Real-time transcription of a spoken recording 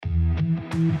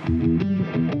Alright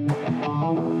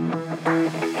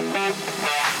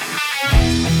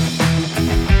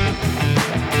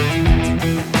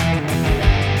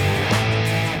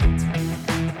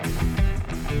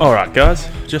guys,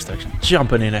 just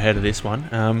jumping in ahead of this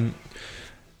one.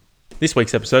 This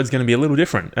week's episode is going to be a little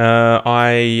different.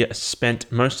 I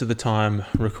spent most of the time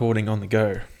recording on the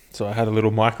go. So I had a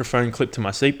little microphone clipped to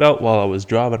my seatbelt while I was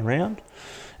driving around,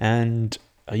 and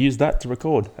I used that to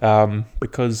record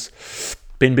because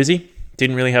been busy,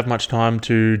 didn't really have much time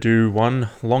to do one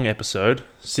long episode,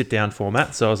 sit down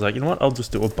format. So I was like, you know what, I'll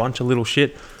just do a bunch of little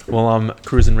shit while I'm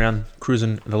cruising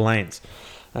the lanes.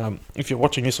 If you're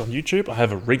watching this on YouTube, I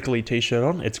have a wrinkly t-shirt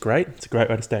on. It's great. It's a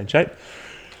great way to stay in shape.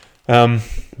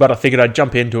 But I figured I'd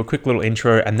jump into a quick little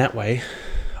intro, and that way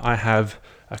I have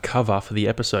a cover for the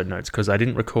episode notes because I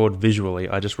didn't record visually.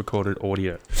 I just recorded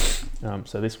audio.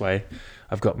 So this way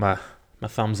I've got my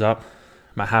thumbs up,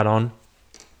 my hat on,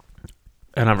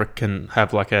 and I can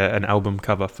have like an album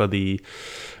cover for the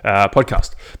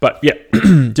podcast. But yeah,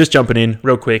 just jumping in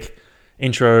real quick.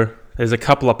 Intro. There's a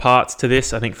couple of parts to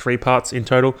this. I think 3 parts in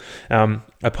total. I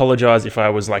apologize in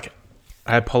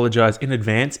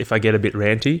advance if I get a bit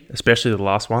ranty, especially the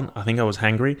last one. I think I was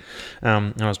hangry.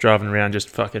 I was driving around just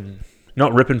fucking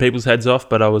not ripping people's heads off,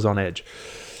 but I was on edge.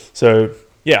 So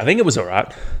yeah, I think it was all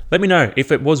right. Let me know if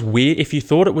it was weird. If you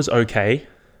thought it was okay,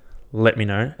 let me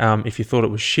know. If you thought it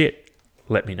was shit,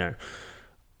 let me know.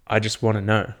 I just want to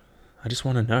know.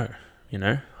 You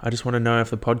know, I just want to know if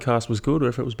the podcast was good or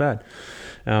if it was bad.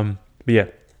 But yeah,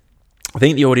 I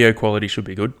think the audio quality should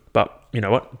be good, but you know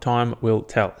what? Time will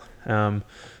tell.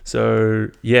 So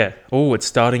yeah. Oh, it's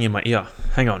starting in my ear.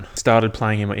 Hang on. Started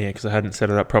playing in my ear because I hadn't set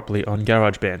it up properly on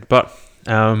GarageBand. But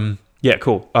yeah,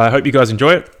 cool. I hope you guys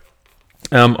enjoy it.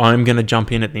 I'm going to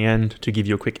jump in at the end to give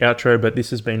you a quick outro, but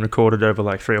this has been recorded over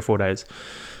like 3 or 4 days.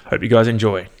 Hope you guys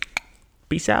enjoy.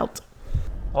 Peace out.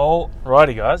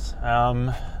 Alrighty guys,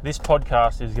 this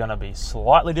podcast is going to be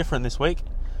slightly different this week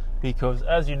because,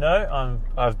 as you know,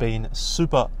 I've been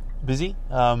super busy,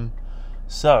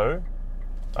 so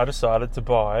I decided to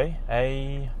buy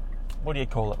a,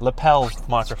 lapel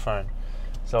microphone.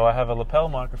 So I have a lapel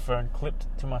microphone clipped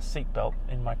to my seatbelt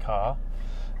in my car,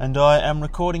 and I am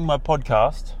recording my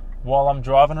podcast while I'm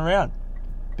driving around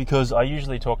because I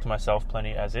usually talk to myself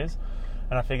plenty as is,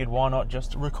 and I figured why not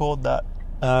just record that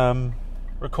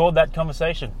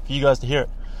conversation for you guys to hear it.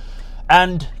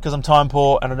 And because I'm time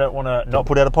poor and I don't want to not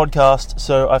put out a podcast,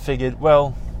 so I figured,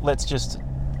 well, let's just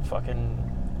fucking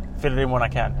fit it in when I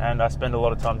can. And I spend a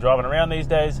lot of time driving around these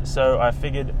days, so I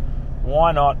figured,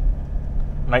 why not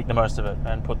make the most of it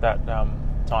and put that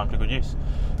time to good use.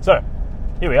 So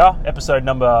here we are, episode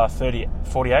number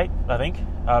 48, I think.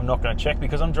 I'm not going to check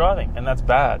because I'm driving, and that's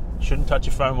bad. Shouldn't touch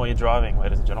your phone while you're driving,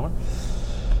 ladies and gentlemen.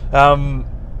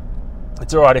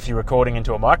 It's alright if you're recording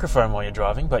into a microphone while you're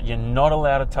driving, but you're not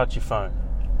allowed to touch your phone.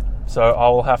 So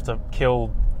I'll have to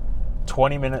kill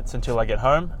 20 minutes until I get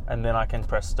home, and then I can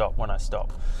press stop when I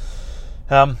stop.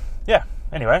 Yeah,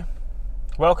 anyway,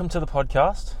 welcome to the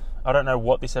podcast. I don't know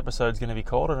what this episode's going to be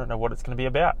called. I don't know what it's going to be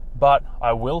about, but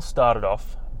I will start it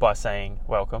off by saying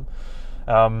welcome.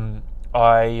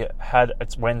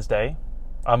 It's Wednesday.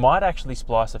 I might actually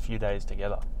splice a few days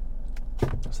together.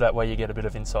 So that way you get a bit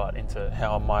of insight into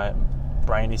how my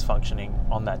brain is functioning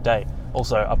on that day.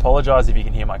 Also, I apologise if you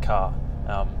can hear my car.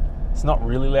 It's not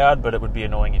really loud, but it would be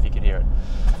annoying if you could hear it.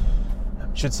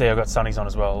 Should see I've got sunnies on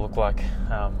as well. It'll look like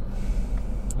I'm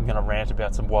going to rant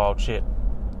about some wild shit.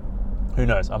 Who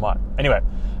knows? I might. Anyway,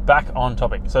 back on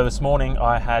topic. So this morning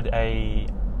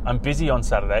I'm busy on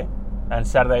Saturday, and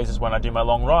Saturdays is when I do my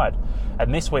long ride.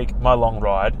 And this week, my long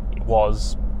ride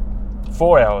was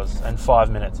 4 hours and 5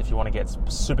 minutes, if you want to get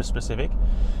super specific.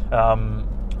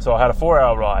 So I had a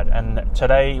 4-hour ride, and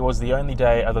today was the only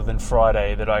day other than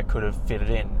Friday that I could have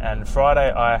fitted in. And Friday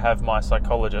I have my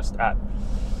psychologist at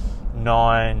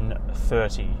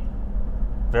 9:30.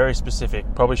 Very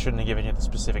specific. Probably shouldn't have given you the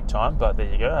specific time, but there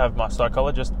you go. I have my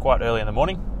psychologist quite early in the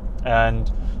morning,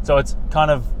 and so it's kind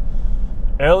of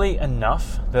early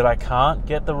enough that I can't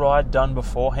get the ride done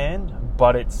beforehand,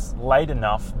 but it's late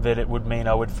enough that it would mean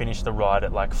I would finish the ride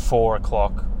at like 4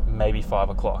 o'clock, maybe 5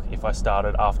 o'clock if I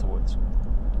started afterwards.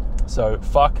 So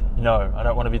fuck no, I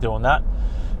don't want to be doing that,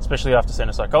 especially after seeing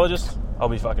a psychologist. I'll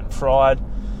be fucking fried,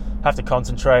 have to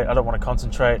concentrate. I don't want to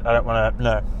concentrate. I don't want to,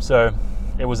 no. So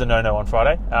it was a no-no on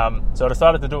Friday. So I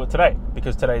decided to do it today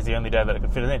because today's the only day that I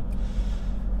could fit it in.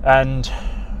 And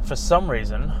for some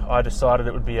reason, I decided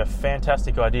it would be a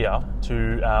fantastic idea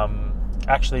to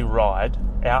actually ride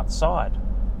outside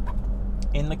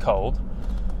in the cold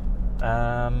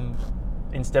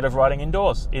instead of riding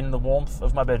indoors in the warmth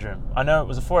of my bedroom. I know it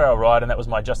was a 4-hour ride, and that was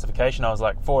my justification. I was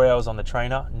like, 4 hours on the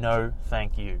trainer? No,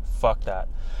 thank you. Fuck that.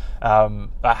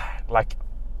 Like,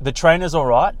 the trainer's all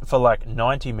right for like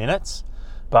 90 minutes,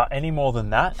 but any more than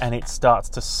that, and it starts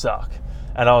to suck.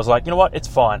 And I was like, you know what? It's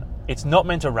fine. It's not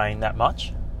meant to rain that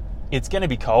much. It's going to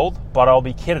be cold, but I'll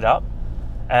be kitted up,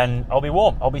 and I'll be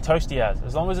warm. I'll be toasty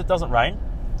as long as it doesn't rain.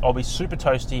 I'll be super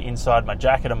toasty inside my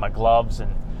jacket and my gloves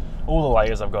and all the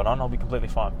layers I've got on. I'll be completely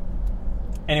fine.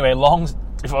 Anyway,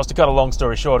 if I was to cut a long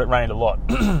story short, it rained a lot,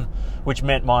 which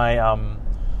meant my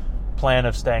plan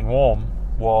of staying warm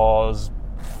was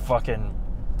fucking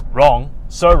wrong.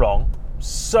 So wrong,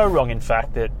 in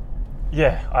fact, that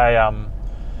I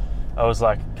was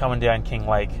like coming down King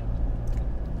Lake,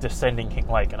 descending King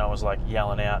Lake, and I was like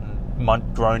yelling out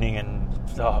and groaning, and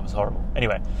it was horrible.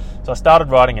 Anyway, so I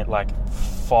started riding at like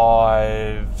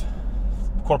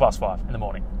 5:15 in the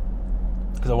morning,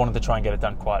 because I wanted to try and get it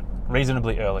done quite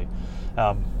reasonably early.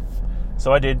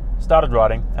 So I started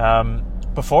riding.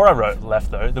 Before I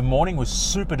left though, the morning was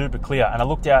super duper clear, and I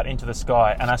looked out into the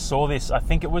sky and I saw this, I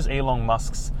think it was Elon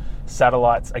Musk's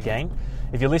satellites again.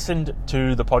 If you listened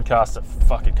to the podcast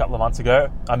a couple of months ago,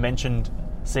 I mentioned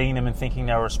seeing them and thinking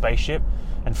they were a spaceship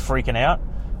and freaking out.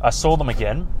 I saw them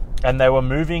again, and they were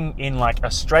moving in like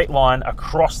a straight line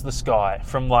across the sky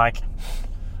from like,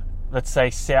 let's say,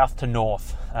 south to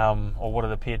north, or what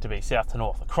it appeared to be, south to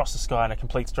north, across the sky in a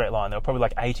complete straight line. There were probably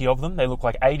like 80 of them. They looked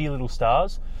like 80 little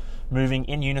stars moving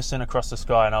in unison across the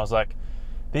sky, and I was like,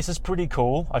 this is pretty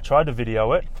cool. I tried to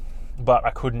video it, but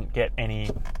I couldn't get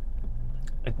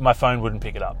my phone wouldn't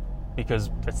pick it up because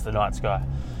it's the night sky.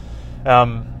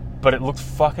 But it looked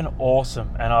fucking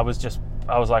awesome, and I was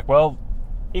like, well,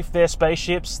 if they're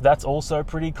spaceships, that's also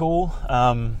pretty cool,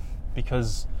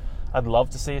 because I'd love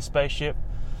to see a spaceship.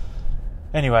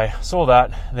 Anyway, saw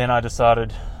that, then I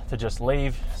decided to just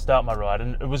leave, start my ride,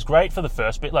 and it was great for the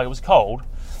first bit. Like, it was cold,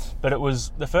 but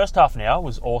the first half an hour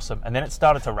was awesome, and then it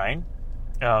started to rain.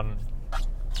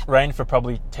 Rained for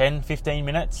probably 10-15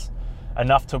 minutes,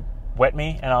 enough to wet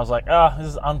me, and I was like, this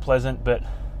is unpleasant, but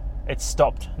it's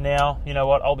stopped now. You know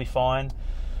what? I'll be fine.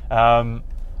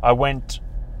 I went,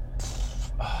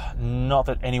 not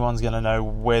that anyone's going to know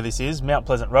where this is, Mount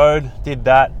Pleasant Road, did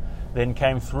that, then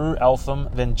came through Eltham,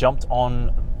 then jumped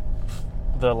on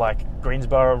the like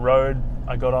Greensboro Road.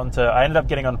 I ended up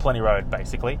getting on Plenty Road,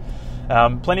 basically.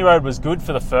 Plenty Road was good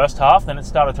for the first half, then it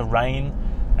started to rain,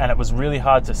 and it was really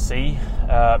hard to see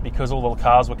because all the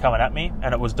cars were coming at me,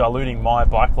 and it was diluting my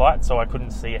bike light, so I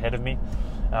couldn't see ahead of me.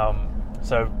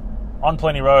 So on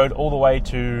Plenty Road all the way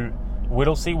to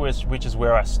Whittlesea, which is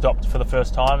where I stopped for the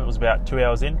first time. It was about 2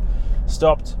 hours in.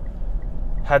 Stopped,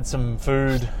 had some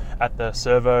food at the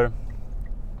servo,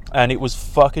 and it was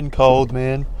fucking cold,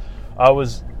 man. I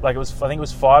think it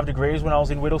was 5 degrees when I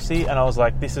was in Whittlesea, and I was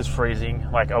like, this is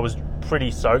freezing. Like, I was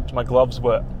pretty soaked. My gloves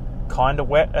were kind of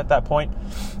wet at that point.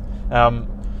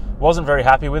 Wasn't very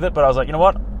happy with it, but I was like, you know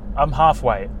what? I'm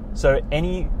halfway. So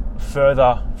any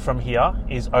further from here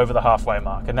is over the halfway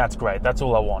mark, and that's great. That's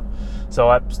all I want. So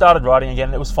I started riding again,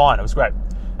 and it was fine. It was great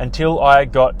until I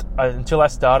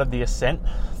started the ascent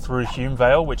through Hume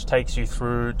Vale, which takes you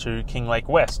through to King Lake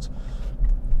West.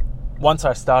 Once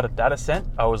I started that ascent,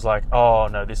 I was like, oh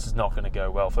no, this is not going to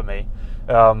go well for me,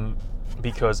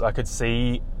 because I could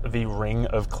see the ring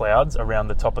of clouds around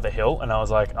the top of the hill, and I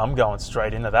was like, I'm going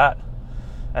straight into that.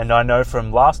 And I know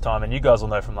from last time, and you guys will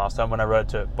know from last time when I rode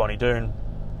to Bonnie Doon,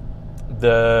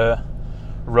 the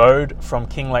road from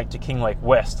King Lake to King Lake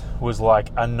West was like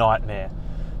a nightmare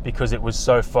because it was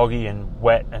so foggy and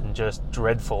wet and just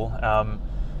dreadful.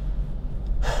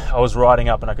 I was riding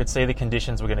up and I could see the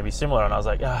conditions were going to be similar, and I was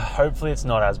like, hopefully it's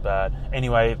not as bad.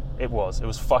 Anyway, it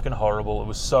was fucking horrible. It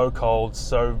was so cold,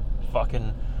 so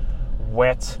fucking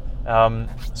wet,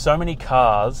 so many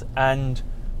cars, and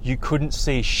you couldn't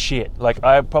see shit. Like,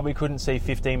 I probably couldn't see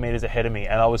 15 meters ahead of me,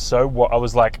 and I was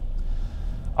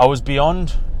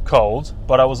beyond cold,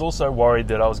 but I was also worried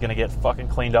that I was going to get fucking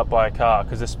cleaned up by a car,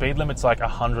 because the speed limit's like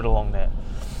 100 along there,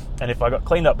 and if I got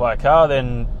cleaned up by a car,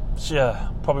 then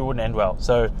probably wouldn't end well.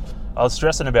 So I was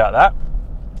stressing about that,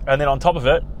 and then on top of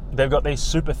it, they've got these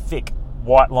super thick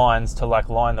white lines to like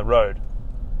line the road,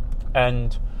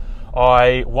 and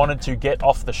I wanted to get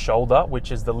off the shoulder,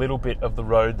 which is the little bit of the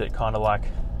road that kind of like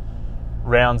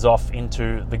rounds off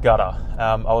into the gutter.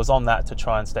 I was on that to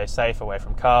try and stay safe away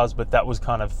from cars, but that was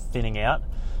kind of thinning out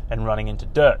and running into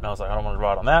dirt, and I was like, I don't want to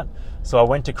ride on that. So I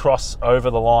went to cross over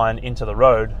the line into the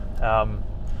road,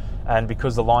 and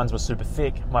because the lines were super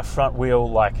thick, my front wheel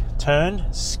like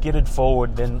turned, skidded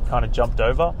forward, then kind of jumped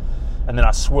over, and then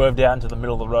I swerved out into the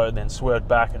middle of the road, then swerved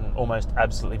back and almost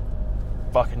absolutely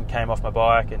fucking came off my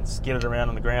bike and skidded around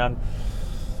on the ground.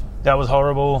 That was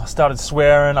horrible. I started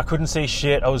swearing. I couldn't see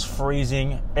shit. I was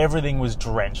freezing. Everything was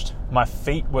drenched. My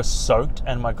feet were soaked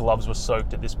and my gloves were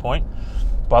soaked at this point.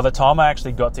 By the time I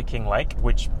actually got to Kinglake,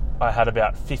 which I had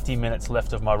about 50 minutes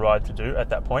left of my ride to do at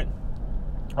that point,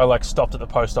 I stopped at the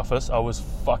post office. I was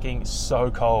fucking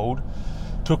so cold.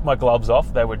 Took my gloves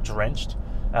off. They were drenched.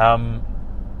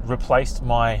 Replaced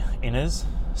my inners.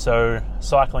 So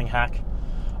cycling hack.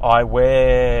 I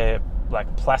wear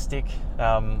plastic,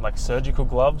 surgical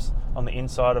gloves on the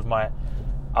inside of my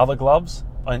other gloves,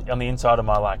 on the inside of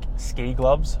my ski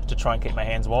gloves to try and keep my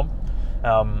hands warm.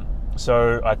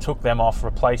 So I took them off,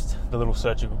 replaced the little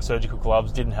surgical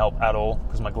gloves. Didn't help at all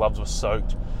because my gloves were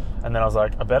soaked. And then I was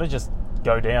like, I better just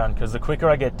go down, because the quicker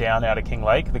I get down out of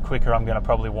Kinglake, the quicker I'm going to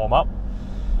probably warm up.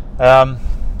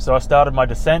 So I started my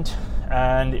descent,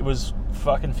 and it was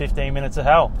fucking 15 minutes of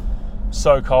hell.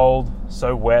 So cold,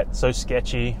 so wet, so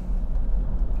sketchy.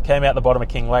 Came out the bottom of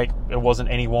Kinglake. It wasn't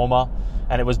any warmer,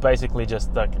 and it was basically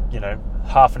just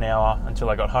half an hour until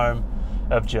I got home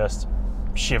of just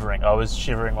shivering. I was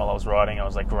shivering while I was riding. I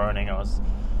was groaning. I was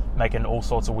making all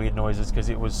sorts of weird noises because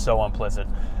it was so unpleasant.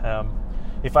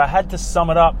 If I had to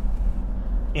sum it up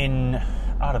in,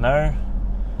 I don't know,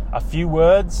 a few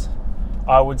words,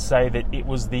 I would say that it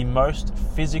was the most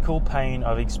physical pain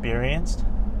I've experienced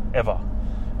ever.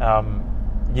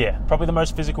 Probably the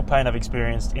most physical pain I've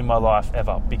experienced in my life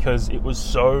ever, because it was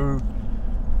so,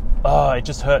 it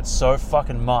just hurt so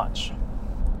fucking much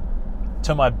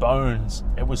to my bones.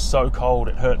 It was so cold,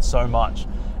 it hurt so much,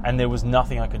 and there was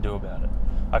nothing I could do about it.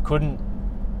 I couldn't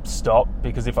stop,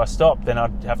 because if I stopped, then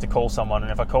I'd have to call someone,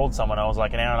 and if I called someone, I was an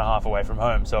hour and a half away from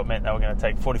home, so it meant they were going to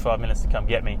take 45 minutes to come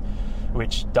get me,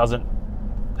 which doesn't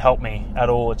help me at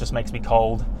all. It just makes me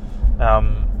cold.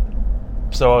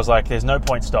 So I was like, there's no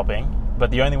point stopping,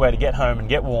 but the only way to get home and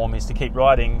get warm is to keep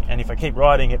riding, and if I keep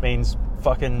riding, it means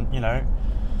fucking,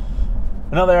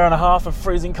 another hour and a half of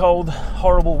freezing cold,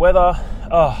 horrible weather.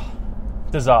 Oh,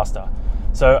 disaster.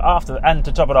 So and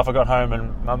to top it off, I got home,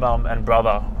 and my mum and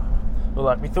brother were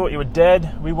like, we thought you were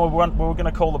dead. We were going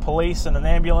to call the police and an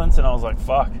ambulance, and I was like,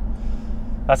 fuck.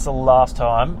 That's the last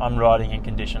time I'm riding in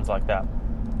conditions like that.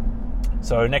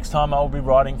 So next time I'll be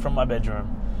riding from my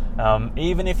bedroom.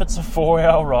 Even if it's a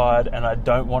 4-hour ride and I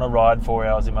don't want to ride 4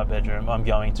 hours in my bedroom, I'm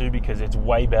going to, because it's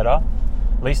way better.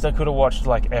 At least I could have watched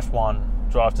F1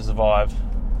 Drive to Survive.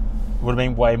 It would have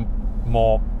been way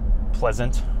more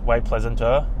pleasant, way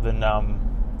pleasanter than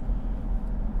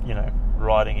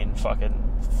riding in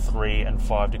fucking 3 and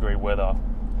 5 degree weather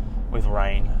with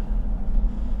rain.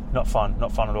 Not fun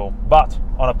at all. But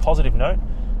on a positive note,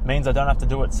 means I don't have to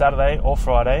do it Saturday or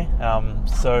Friday.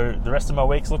 So the rest of my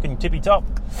week's looking tippy top.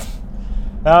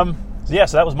 So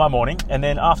that was my morning. And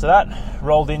then after that,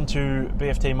 rolled into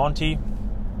BFT Monty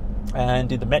and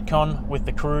did the Metcon with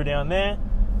the crew down there.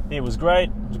 It was great.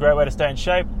 It was a great way to stay in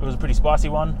shape. It was a pretty spicy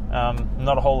one.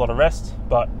 Not a whole lot of rest,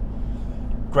 but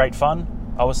great fun.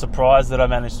 I was surprised that I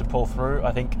managed to pull through.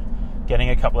 I think getting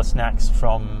a couple of snacks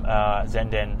from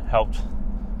Zenden helped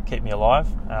keep me alive.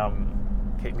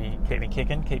 Keep me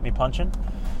kicking, keep me punching.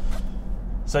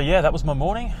 So that was my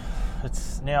morning.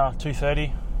 It's now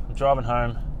 2:30. I'm driving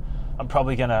home. I'm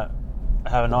probably gonna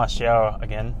have a nice shower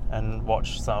again and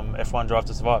watch some F1 Drive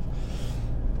to Survive,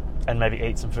 and maybe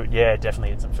eat some food. Yeah,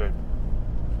 definitely eat some food.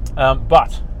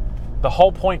 But the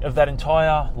whole point of that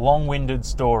entire long-winded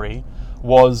story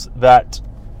was that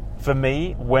for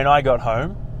me, when I got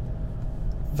home,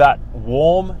 that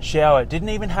warm shower, it didn't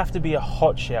even have to be a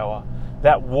hot shower.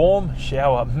 That warm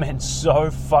shower meant so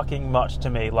fucking much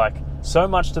to me, so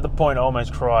much to the point I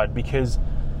almost cried, because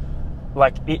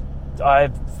I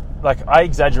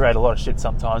exaggerate a lot of shit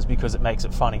sometimes because it makes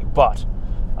it funny, but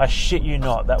I shit you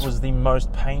not, that was the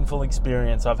most painful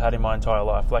experience I've had in my entire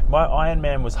life. My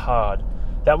Ironman was hard.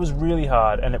 That was really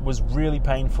hard, and it was really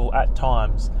painful at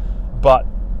times, but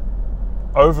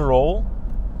overall,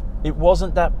 it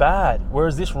wasn't that bad.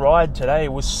 Whereas this ride today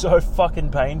was so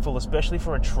fucking painful, especially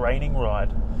for a training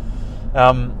ride.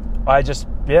 I just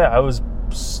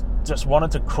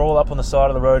wanted to crawl up on the side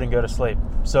of the road and go to sleep.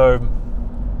 So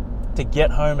to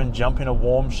get home and jump in a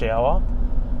warm shower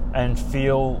and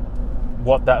feel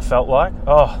what that felt like,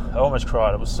 I almost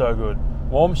cried. It was so good.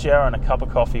 Warm shower and a cup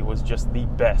of coffee was just the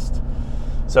best.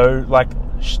 So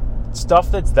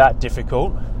stuff that's that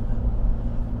difficult,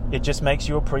 it just makes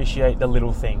you appreciate the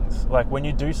little things. When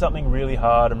you do something really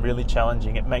hard and really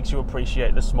challenging, it makes you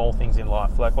appreciate the small things in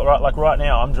life. Right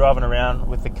now, I'm driving around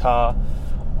with the car,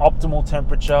 optimal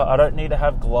temperature. I don't need to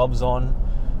have gloves on.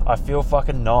 I feel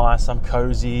fucking nice. I'm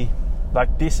cozy.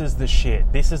 Like, this is the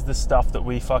shit. This is the stuff that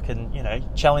we fucking,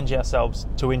 challenge ourselves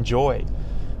to enjoy.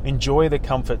 Enjoy the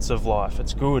comforts of life.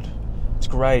 It's good. It's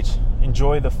great.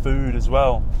 Enjoy the food as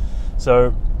well.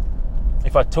 So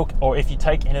if you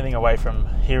take anything away from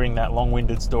hearing that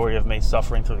long-winded story of me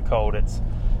suffering through the cold, it's,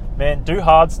 man, do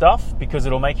hard stuff, because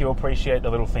it'll make you appreciate the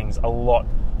little things a lot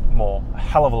more, a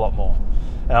hell of a lot more.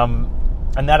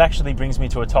 And that actually brings me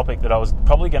to a topic that I was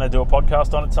probably going to do a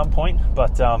podcast on at some point,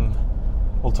 but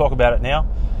we'll talk about it now.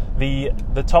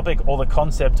 The topic, or the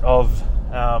concept of,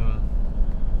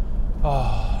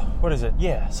 what is it?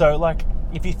 Yeah, so like,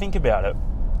 if you think about it,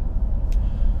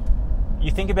 you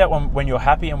think about when you're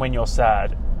happy and when you're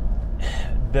sad,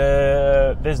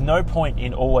 there's no point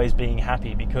in always being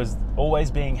happy, because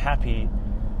always being happy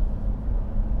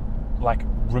like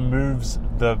removes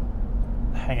the,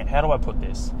 how do I put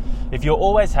this? If you're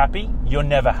always happy, you're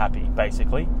never happy,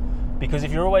 basically, because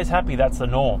if you're always happy, that's the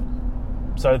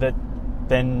norm. So that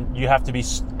then you have to be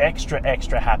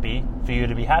extra happy for you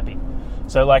to be happy.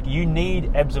 So like, you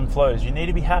need ebbs and flows. You need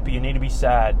to be happy, you need to be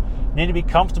sad, you need to be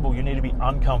comfortable, you need to be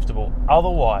uncomfortable.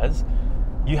 Otherwise,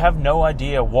 you have no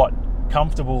idea what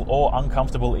comfortable or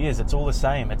uncomfortable is. It's all the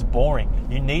same. It's boring.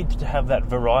 You need to have that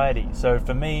variety. So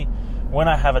for me, when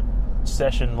I have a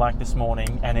session like this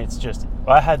morning, and it's just,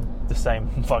 I had the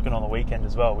same fucking on the weekend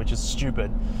as well, which is stupid,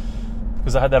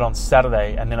 because I had that on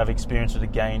Saturday, and then I've experienced it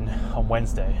again on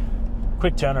Wednesday.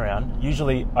 Quick turnaround.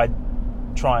 Usually I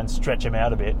try and stretch them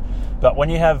out a bit, but when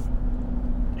you have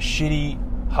shitty,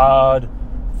 hard,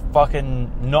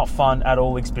 fucking not fun at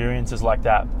all experiences like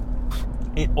that,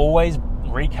 it always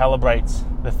recalibrates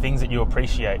the things that you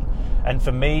appreciate. And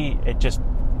for me, it just,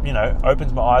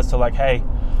 opens my eyes to like, hey,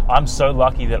 I'm so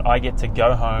lucky that I get to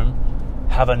go home,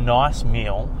 have a nice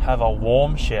meal, have a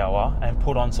warm shower, and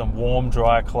put on some warm,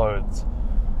 dry clothes.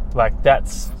 Like,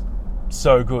 that's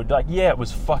so good. Like, yeah, it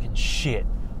was fucking shit,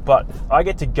 but I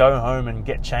get to go home and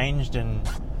get changed and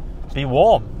be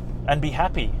warm and be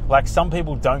happy. Like, some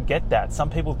people don't get that. Some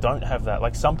people don't have that.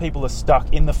 Like, some people are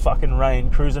stuck in the fucking rain,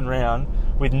 cruising around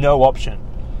with no option.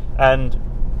 And,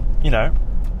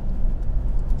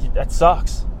 that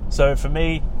sucks. So for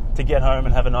me to get home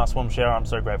and have a nice warm shower, I'm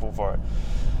so grateful for it.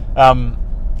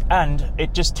 And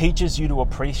it just teaches you to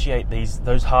appreciate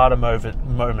those harder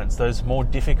moments, those more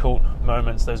difficult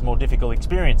moments, those more difficult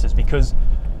experiences, because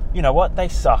you know what? They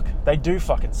suck. They do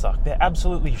fucking suck. They're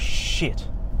absolutely shit.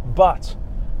 But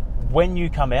when you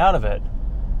come out of it,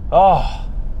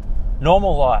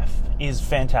 normal life is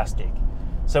fantastic.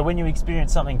 So when you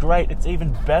experience something great, it's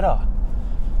even better.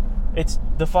 It's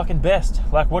the fucking best.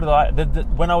 Like, what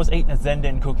did when I was eating a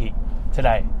Zenden cookie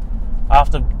today,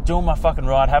 after doing my fucking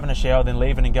ride, having a shower, then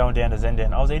leaving and going down to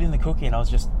Zenden, I was eating the cookie and I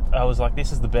was like,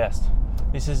 this is the best.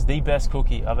 This is the best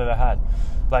cookie I've ever had.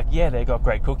 Like, yeah, they got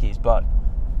great cookies, but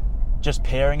just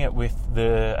pairing it with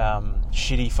the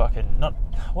shitty fucking, it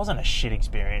wasn't a shit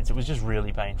experience, it was just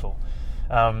really painful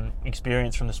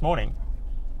experience from this morning.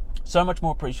 So much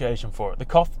more appreciation for it. The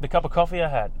cup of coffee I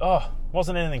had,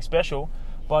 wasn't anything special,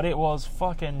 but it was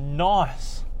fucking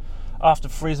nice. After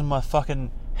freezing my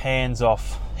fucking hands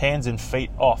and feet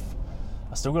off.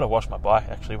 I still got to wash my bike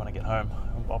actually when I get home.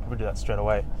 I'll probably do that straight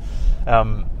away.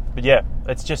 But yeah,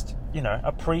 it's just,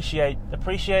 appreciate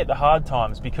the hard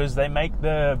times, because they make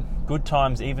the good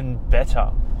times even better.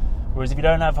 Whereas if you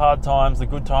don't have hard times, the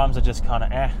good times are just kind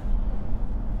of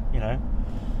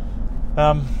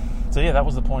So yeah, that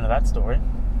was the point of that story.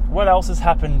 What else has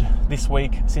happened this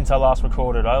week since I last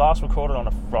recorded? I last recorded on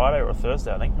a Friday or a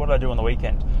Thursday, I think. What did I do on the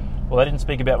weekend? Well, I didn't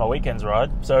speak about my weekend's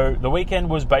ride. So the weekend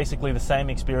was basically the same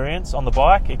experience on the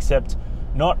bike, except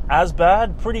not as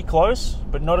bad, pretty close,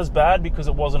 but not as bad because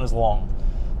it wasn't as long.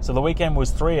 So the weekend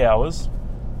was 3 hours,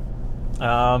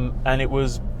 and it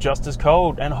was just as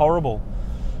cold and horrible.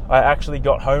 I actually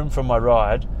got home from my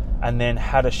ride and then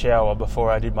had a shower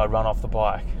before I did my run off the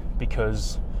bike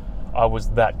because I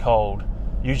was that cold.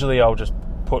 Usually I'll just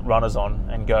put runners on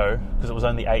and go because it was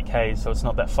only 8Ks, so it's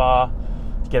not that far.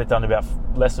 Get it done in about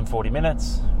less than 40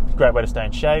 minutes. Great way to stay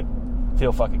in shape.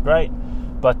 Feel fucking great.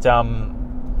 But yeah,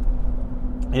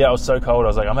 it was so cold. I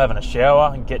was like, I'm having a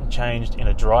shower and getting changed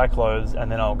into dry clothes,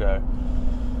 and then I'll go.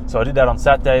 So I did that on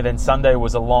Saturday. Then Sunday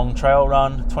was a long trail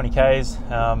run, 20Ks.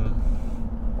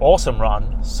 Awesome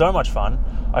run. So much fun.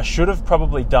 I should have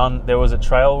probably done, there was a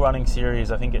trail running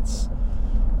series. I think it's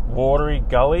Watery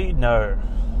Gully? No.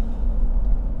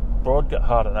 I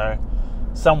don't know.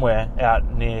 Somewhere out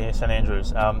near St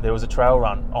Andrews, there was a trail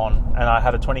run on, and I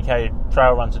had a 20k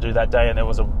trail run to do that day, and there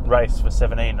was a race for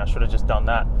 17. I should have just done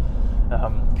that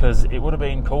because it would have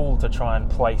been cool to try and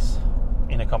place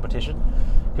in a competition,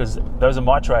 because those are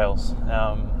my trails.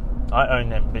 I own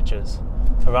them bitches.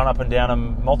 I run up and down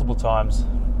them multiple times.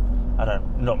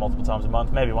 Not multiple times a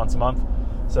month, maybe once a month.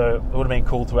 So it would have been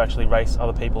cool to actually race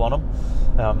other people on them.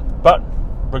 But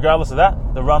regardless of that,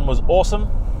 the run was awesome.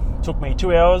 Took me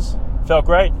 2 hours. Felt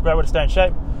great. Great way to stay in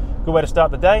shape. Good way to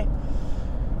start the day.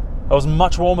 I was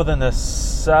much warmer than the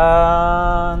Saturday.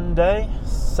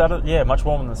 Yeah, much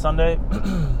warmer than the Sunday.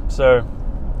 So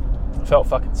felt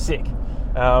fucking sick.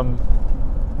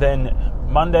 Then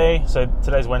Monday, so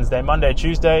today's Wednesday, Monday,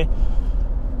 Tuesday.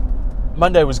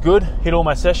 Monday was good, hit all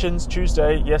my sessions.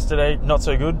 Tuesday, yesterday, not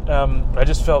so good. I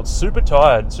just felt super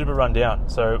tired, super run down.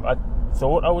 So I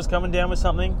thought I was coming down with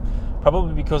something,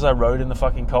 probably because I rode in the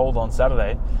fucking cold on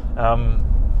Saturday.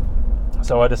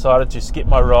 So I decided to skip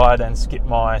my ride and skip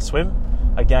my swim.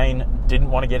 Again, didn't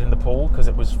want to get in the pool because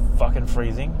it was fucking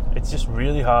freezing. It's just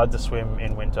really hard to swim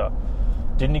in winter.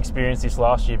 Didn't experience this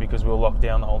last year because we were locked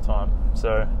down the whole time.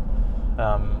 So,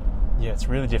 yeah, it's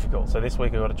really difficult. So this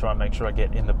week I've got to try and make sure I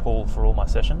get in the pool for all my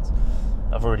sessions.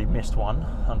 I've already missed one,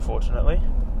 unfortunately.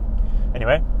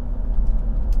 Anyway,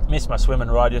 missed my swim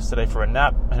and ride yesterday for a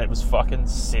nap, and it was fucking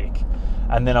sick.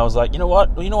 And then I was like, you know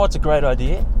what? You know what's a great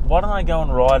idea? Why don't I go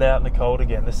and ride out in the cold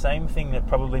again? The same thing that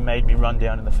probably made me run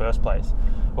down in the first place.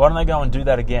 Why don't I go and do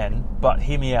that again? But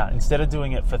hear me out. Instead of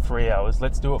doing it for 3 hours,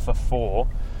 let's do it for 4.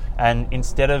 And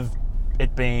instead of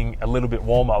it being a little bit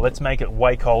warmer, let's make it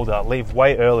way colder, leave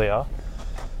way earlier,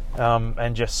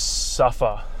 and just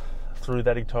suffer through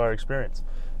that entire experience.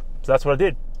 So that's what I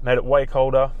did. Made it way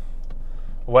colder,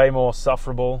 way more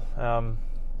sufferable,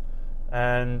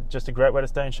 and just a great way to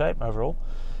stay in shape overall.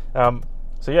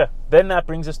 So yeah, then that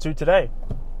brings us to today,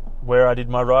 where I did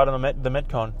my ride on the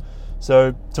Metcon.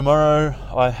 So tomorrow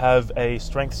I have a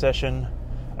strength session,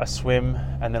 a swim,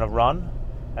 and then a run,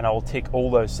 and I will tick all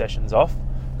those sessions off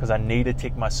because I need to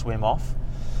tick my swim off.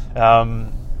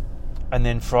 And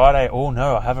then Friday,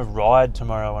 I have a ride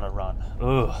tomorrow and a run.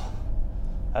 Ugh,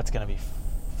 that's going to be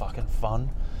fucking fun.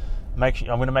 I'm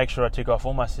going to make sure I tick off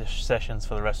all my sessions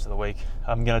for the rest of the week.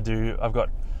 I've got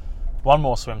one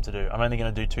more swim to do. I'm only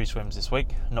going to do 2 swims this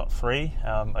week, not 3.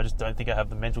 I just don't think I have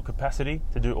the mental capacity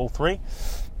to do all 3.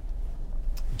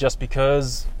 Just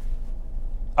because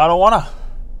I don't want to.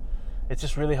 It's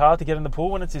just really hard to get in the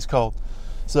pool when it's this cold.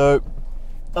 So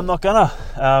I'm not gonna.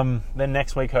 Then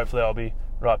next week, hopefully, I'll be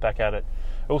right back at it.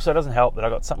 Also, it doesn't help that I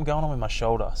got something going on with my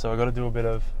shoulder, so I got to do a bit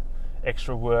of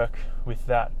extra work with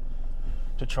that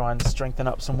to try and strengthen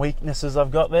up some weaknesses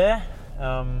I've got there.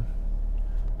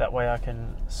 That way I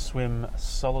can swim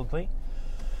solidly.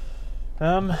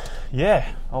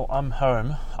 Yeah, I'm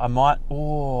home.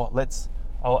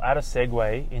 I'll add a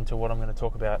segue into what I'm going to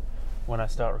talk about when I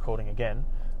start recording again.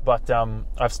 But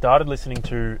I've started listening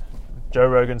to Joe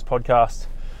Rogan's podcast.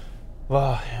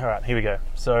 Well, all right, here we go.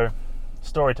 So,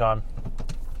 story time.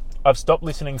 I've stopped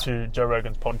listening to Joe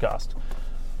Rogan's podcast.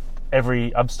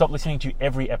 I've stopped listening to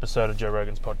every episode of Joe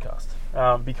Rogan's podcast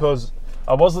because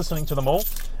I was listening to them all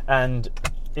and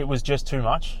it was just too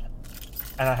much.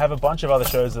 And I have a bunch of other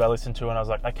shows that I listen to, and I was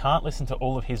like, I can't listen to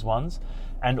all of his ones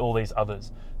and all these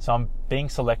others. So I'm being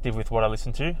selective with what I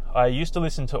listen to. I used to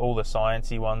listen to all the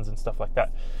sciencey ones and stuff like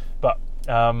that, but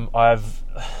I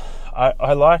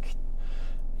like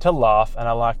to laugh and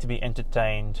I like to be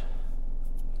entertained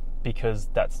because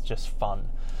that's just fun.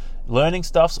 Learning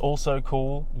stuff's also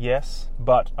cool, yes,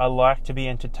 but I like to be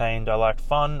entertained. I like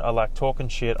fun. I like talking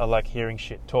shit. I like hearing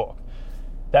shit talk.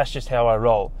 That's just how I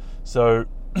roll. So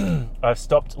I've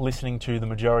stopped listening to the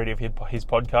majority of his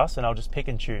podcasts, and I'll just pick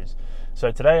and choose.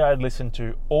 So today I listened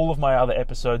to all of my other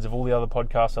episodes of all the other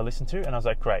podcasts I listened to, and I was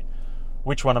like, great,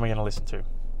 which one am I going to listen to?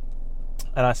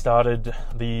 And I started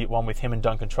the one with him and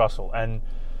Duncan Trussell. And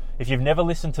if you've never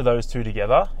listened to those two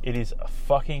together, it is a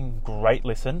fucking great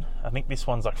listen. I think this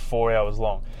one's like 4 hours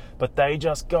long. But they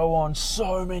just go on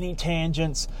so many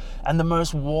tangents, and the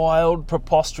most wild,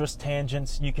 preposterous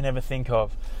tangents you can ever think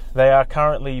of. They are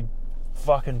currently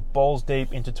fucking balls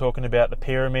deep into talking about the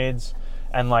pyramids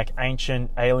and like ancient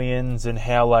aliens, and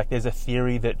how like there's a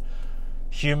theory that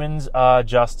humans are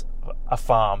just a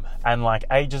farm, and like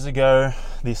ages ago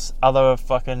this other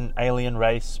fucking alien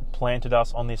race planted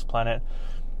us on this planet.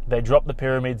 They dropped the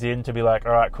pyramids in to be like,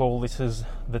 all right, cool, this is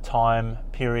the time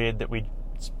period that we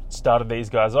started these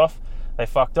guys off. They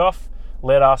fucked off,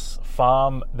 let us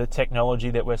farm the technology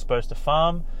that we're supposed to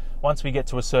farm. Once we get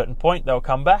to a certain point, they'll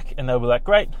come back and they'll be like,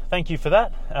 great, thank you for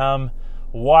that.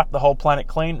 Wipe the whole planet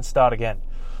clean and start again.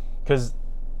 Because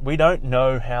we don't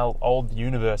know how old the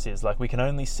universe is. Like, we can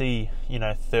only see,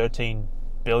 13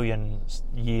 billion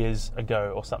years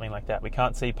ago or something like that. We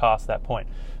can't see past that point.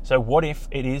 So what if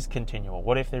it is continual?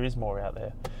 What if there is more out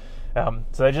there?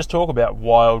 So they just talk about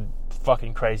wild,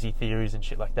 fucking crazy theories and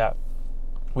shit like that.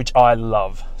 which I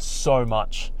love so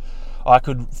much. I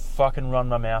could fucking run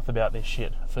my mouth about this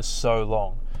shit for so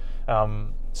long.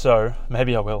 So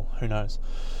maybe I will, who knows.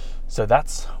 So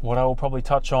that's what I will probably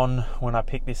touch on when I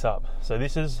pick this up. So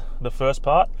this is the first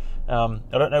part. I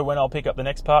don't know when I'll pick up the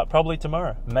next part, probably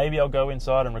tomorrow. Maybe I'll go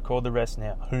inside and record the rest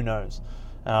now, who knows.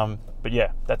 But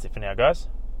yeah, that's it for now, guys.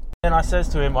 And I says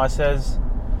to him,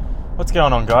 what's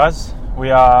going on, guys?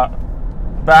 We are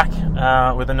back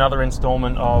with another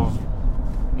installment of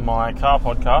my car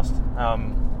podcast.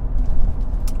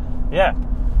 Yeah,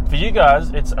 for you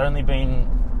guys, it's only been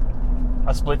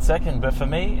a split second, but for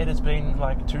me, it has been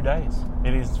like 2 days.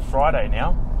 It is Friday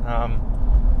now.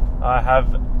 I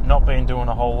have not been doing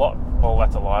a whole lot. Well,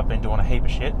 that's a lie. I've been doing a heap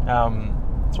of shit.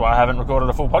 That's why I haven't recorded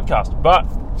a full podcast. But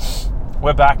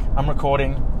we're back. I'm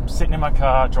recording. I'm sitting in my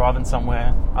car, driving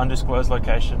somewhere, undisclosed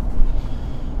location.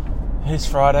 It's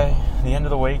Friday, the end of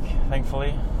the week,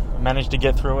 thankfully. I managed to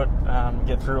get through it,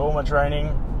 get through all my training,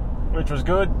 which was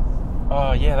good.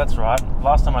 Oh, yeah, that's right.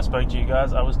 Last time I spoke to you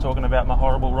guys, I was talking about my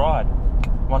horrible ride.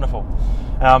 Wonderful.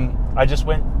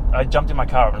 I jumped in my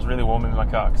car. It was really warm in my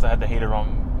car because I had the heater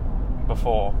on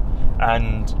before.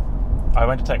 And I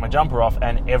went to take my jumper off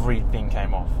and everything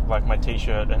came off. Like my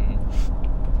t-shirt and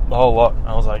the whole lot.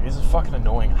 I was like, this is fucking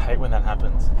annoying. I hate when that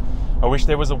happens. I wish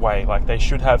there was a way. Like they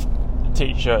should have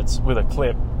t-shirts with a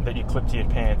clip that you clip to your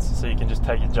pants so you can just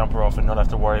take your jumper off and not have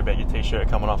to worry about your t-shirt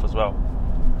coming off as well.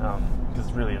 Because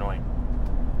it's really annoying.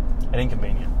 And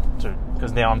inconvenient too,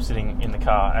 because now I'm sitting in the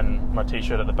car and my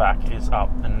t-shirt at the back is up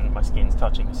and my skin's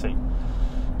touching the seat.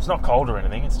 It's not cold or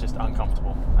anything, it's just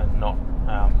uncomfortable and not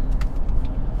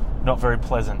very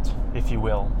pleasant, if you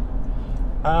will.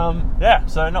 Yeah,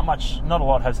 so not a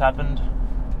lot has happened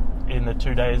in the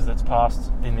 2 days that's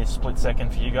passed in this split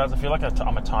second for you guys. I feel like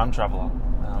I'm a time traveler,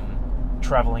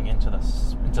 traveling into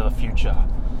the future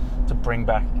to bring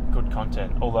back good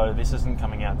content, although this isn't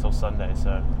coming out till Sunday,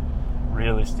 so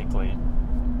realistically,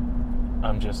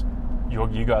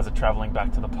 you guys are traveling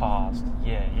back to the past.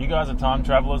 Yeah, you guys are time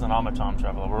travelers and I'm a time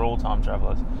traveler. We're all time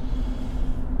travelers.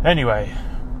 Anyway,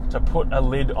 to put a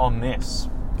lid on this,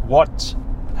 what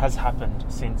has happened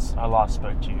since I last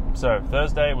spoke to you? So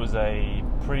Thursday was a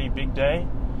pretty big day.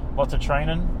 Lots of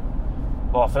training.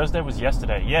 Well, Thursday was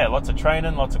yesterday. Yeah, lots of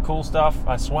training, lots of cool stuff.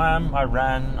 I swam, I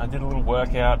ran, I did a little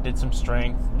workout, did some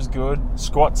strength. It was good.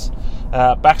 Squats.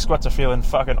 Back squats are feeling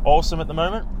fucking awesome at the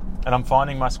moment. And I'm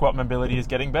finding my squat mobility is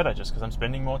getting better just because I'm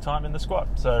spending more time in the squat.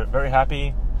 So very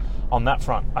happy on that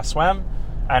front. I swam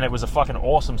and it was a fucking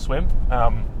awesome swim.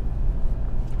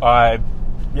 I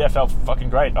felt fucking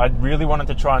great. I really wanted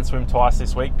to try and swim twice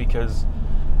this week because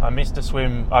I missed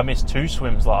two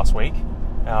swims last week.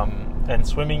 And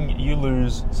swimming, you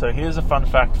lose. So here's a fun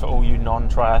fact for all you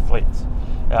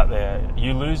non-triathletes out there.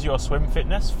 You lose your swim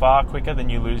fitness far quicker than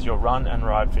you lose your run and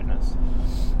ride fitness.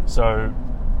 So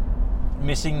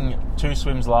missing 2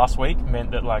 swims last week meant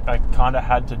that like I kind of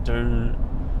had to do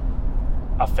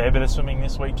a fair bit of swimming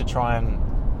this week to try and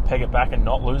peg it back and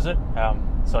not lose it.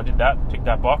 So I did that, ticked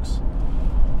that box.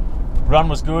 Run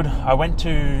was good. I had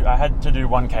to do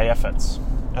 1K efforts.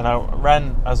 And I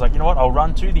was like, you know what, I'll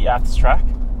run to the Aths track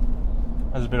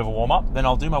as a bit of a warm-up, then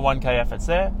I'll do my 1K efforts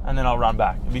there, and then I'll run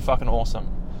back. It'd be fucking awesome.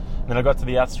 And then I got to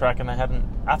the Aths track and they had an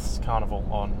Aths carnival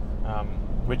on,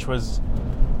 which was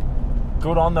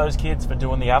good on those kids for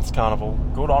doing the Aths carnival.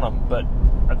 Good on them. But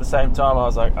at the same time, I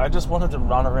was like, I just wanted to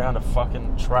run around a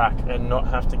fucking track and not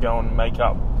have to go and make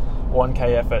up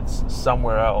 1K efforts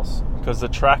somewhere else, because the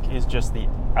track is just the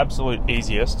absolute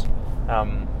easiest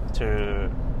to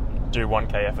do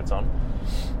 1K efforts on.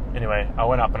 Anyway, I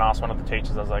went up and asked one of the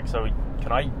teachers. I was like, "So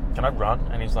can I run?"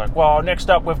 And he's like, "Well, next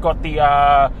up we've got the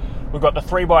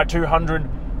 3x200.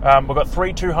 We've got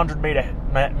 3 200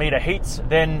 meter heats.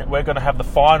 Then we're going to have the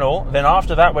final. Then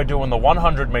after that we're doing the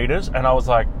 100 meters." And I was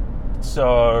like,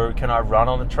 "So can I run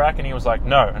on the track?" And he was like,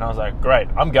 "No." And I was like, "Great,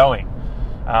 I'm going."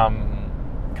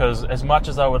 Because as much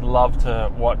as I would love to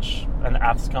watch an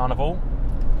Aths carnival,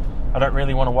 I don't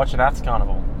really want to watch an Aths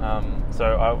carnival. So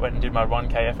I went and did my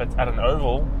 1K efforts at an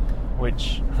oval,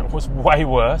 which was way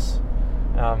worse.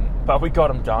 But we got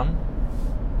them done.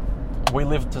 We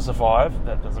lived to survive.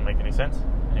 That doesn't make any sense.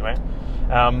 Anyway.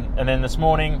 And then this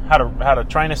morning, had a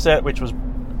trainer set, which was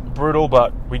brutal,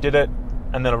 but we did it.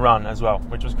 And then a run as well,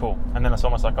 which was cool. And then I saw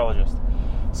my psychologist.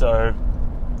 So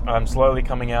I'm slowly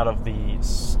coming out of the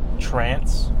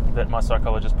trance that my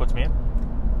psychologist puts me in.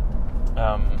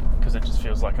 Because it just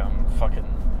feels like I'm fucking,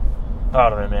 I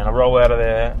don't know, man. I roll out of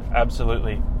there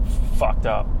absolutely fucked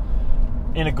up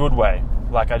in a good way.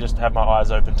 Like I just have my eyes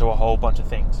open to a whole bunch of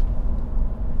things.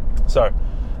 So,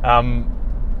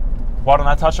 why don't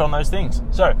I touch on those things?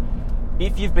 So,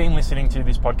 if you've been listening to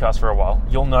this podcast for a while,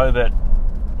 you'll know that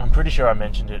I'm pretty sure I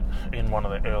mentioned it in one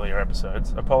of the earlier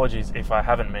episodes. Apologies if I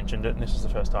haven't mentioned it, and this is the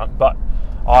first time. But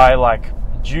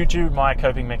due to my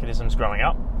coping mechanisms growing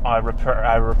up, I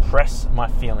repress my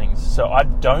feelings. So I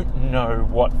don't know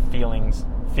what feelings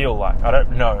feel like. I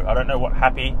don't know what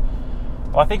happy...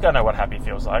 Well, I think I know what happy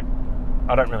feels like.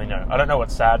 I don't really know. I don't know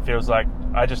what sad feels like.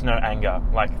 I just know anger.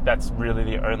 Like, that's really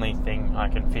the only thing I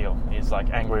can feel, is like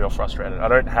angry or frustrated. I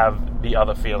don't have the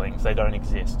other feelings. They don't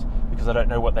exist because I don't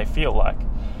know what they feel like.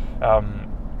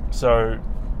 So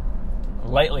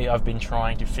lately I've been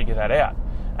trying to figure that out.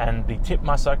 And the tip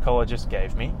my psychologist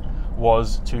gave me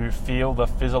was to feel the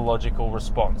physiological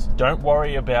response. Don't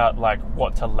worry about like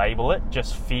what to label it,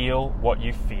 just feel what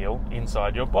you feel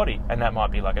inside your body. And that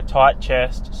might be like a tight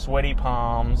chest, sweaty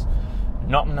palms,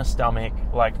 knot in the stomach,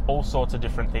 like all sorts of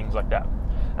different things like that.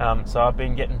 So I've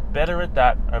been getting better at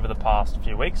that over the past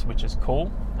few weeks, which is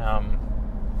cool.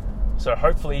 So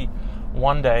hopefully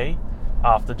one day,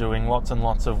 after doing lots and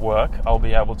lots of work, I'll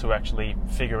be able to actually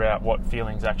figure out what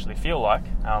feelings actually feel like.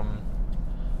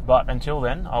 But until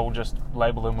then, I will just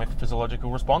label them with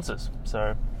physiological responses.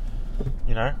 So,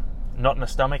 knot in the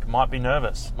stomach might be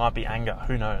nervous, might be anger,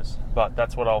 who knows? But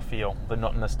that's what I'll feel, the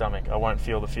knot in the stomach. I won't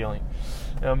feel the feeling.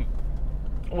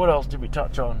 What else did we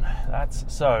touch on?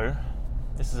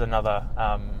 This is another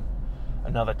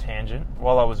tangent.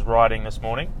 While I was riding this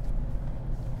morning,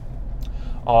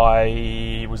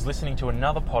 I was listening to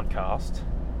another podcast,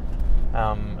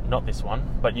 not this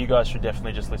one, but you guys should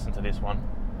definitely just listen to this one,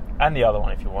 and the other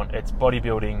one if you want. It's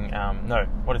bodybuilding, not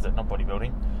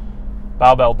bodybuilding,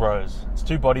 Barbell Bros. It's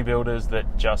two bodybuilders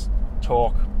that just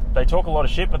talk. They talk a lot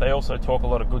of shit, but they also talk a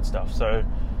lot of good stuff, so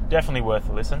definitely worth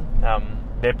a listen.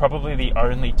 They're probably the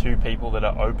only two people that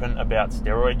are open about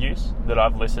steroid use that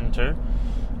I've listened to.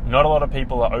 Not a lot of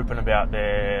people are open about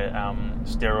their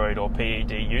steroid or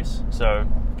PED use, so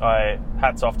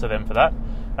hats off to them for that.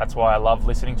 That's why I love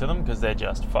listening to them, because they're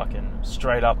just fucking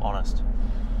straight up honest.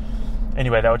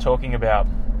 Anyway, they were talking about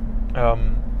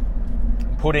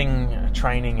putting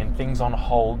training and things on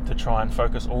hold to try and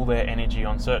focus all their energy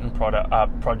on certain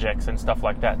projects and stuff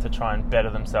like that to try and better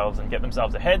themselves and get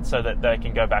themselves ahead so that they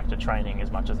can go back to training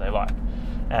as much as they like.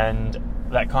 And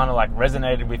that kind of like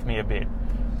resonated with me a bit,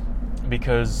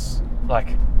 because like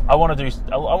I want to do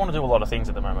a lot of things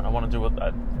at the moment. I want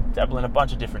to dabble in a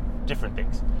bunch of different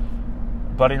things.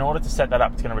 But in order to set that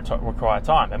up, it's going to require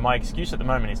time. And my excuse at the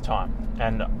moment is time.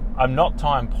 And I'm not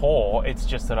time poor. It's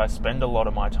just that I spend a lot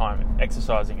of my time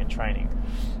exercising and training.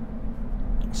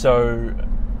 So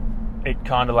it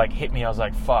kind of like hit me. I was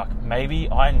like, fuck,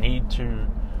 maybe I need to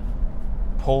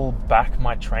pull back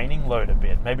my training load a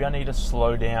bit. Maybe I need to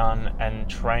slow down and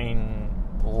train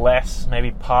less,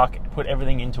 maybe put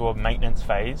everything into a maintenance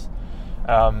phase,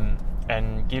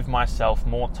 and give myself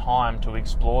more time to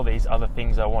explore these other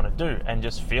things I want to do and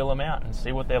just feel them out and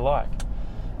see what they're like.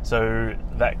 So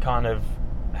that kind of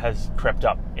has crept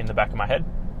up in the back of my head.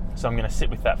 So I'm going to sit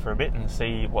with that for a bit and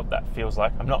see what that feels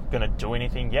like. I'm not going to do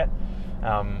anything yet.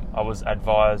 I was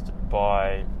advised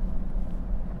by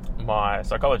my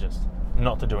psychologist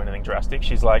not to do anything drastic.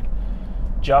 She's like,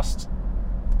 just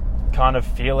kind of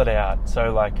feel it out.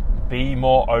 So like, be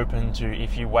more open to,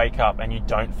 if you wake up and you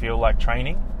don't feel like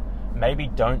training, maybe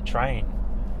don't train.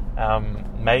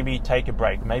 Maybe take a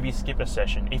break, maybe skip a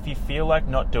session. If you feel like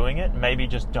not doing it, maybe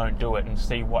just don't do it and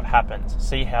see what happens.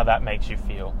 See how that makes you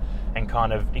feel, and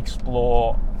kind of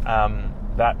explore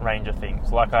that range of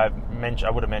things. Like I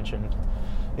would have mentioned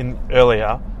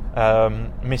earlier,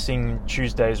 missing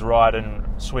Tuesday's ride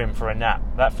and swim for a nap.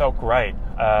 That felt great.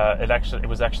 It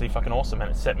was actually fucking awesome,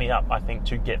 and it set me up, I think,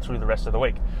 to get through the rest of the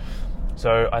week.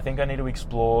 So I think I need to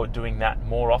explore doing that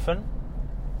more often,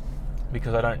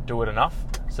 because I don't do it enough.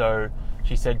 So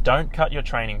she said, don't cut your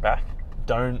training back.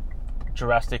 Don't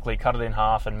drastically cut it in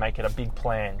half and make it a big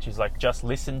plan. She's like, just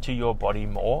listen to your body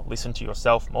more, listen to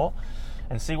yourself more,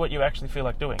 and see what you actually feel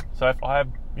like doing. So if I,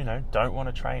 don't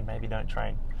want to train, maybe don't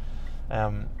train.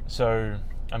 So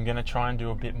I'm going to try and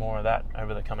do a bit more of that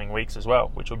over the coming weeks as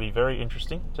well, which will be very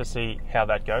interesting to see how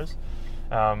that goes,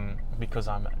 because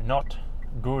I'm not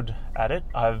good at it.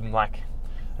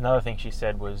 Another thing she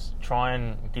said was try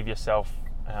and give yourself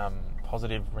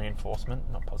positive reinforcement,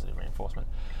 not positive reinforcement,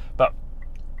 but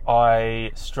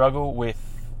I struggle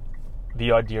with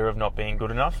the idea of not being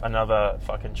good enough. Another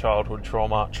fucking childhood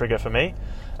trauma trigger for me.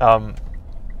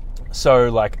 So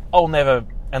like, I'll never,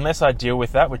 unless I deal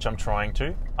with that, which I'm trying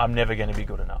to, I'm never going to be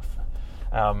good enough.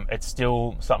 It's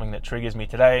still something that triggers me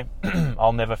today.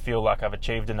 I'll never feel like I've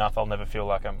achieved enough. I'll never feel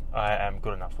like I am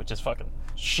good enough, which is fucking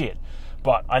shit.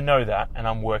 But I know that, and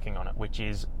I'm working on it, which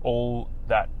is all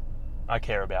that I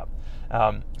care about.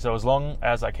 So as long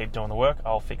as I keep doing the work,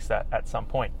 I'll fix that at some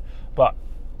point. But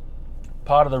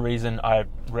part of the reason I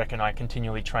reckon I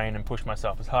continually train and push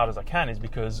myself as hard as I can is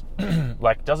because,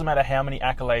 like, doesn't matter how many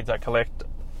accolades I collect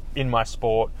in my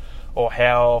sport, or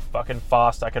how fucking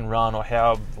fast I can run, or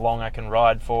how long I can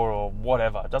ride for, or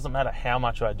whatever. It doesn't matter how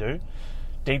much I do.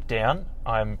 Deep down,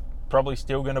 I'm probably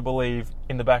still going to believe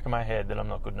in the back of my head that I'm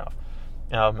not good enough.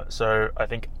 So I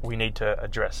think we need to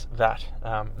address that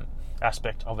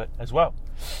aspect of it as well.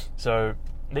 So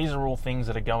these are all things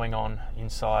that are going on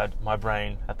inside my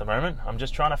brain at the moment. I'm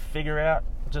just trying to figure out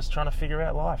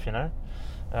life, you know.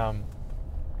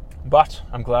 But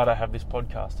I'm glad I have this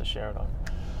podcast to share it on.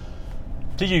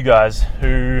 To you guys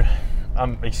who,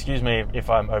 excuse me if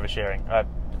I'm oversharing.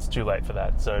 It's too late for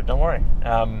that, so don't worry.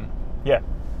 Yeah.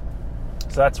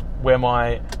 So that's where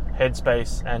my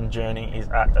headspace and journey is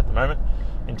at the moment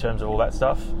in terms of all that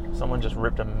stuff. Someone just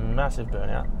ripped a massive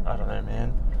burnout. I don't know,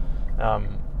 man.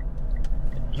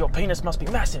 Your penis must be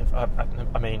massive.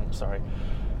 I mean, sorry.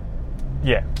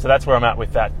 Yeah, so that's where I'm at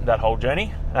with that whole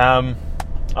journey.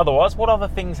 Otherwise, what other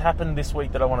things happened this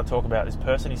week that I want to talk about? This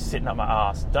person is sitting up my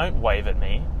ass. Don't wave at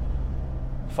me.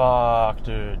 Fuck,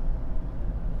 dude.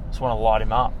 Just want to light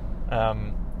him up.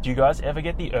 Do you guys ever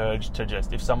get the urge to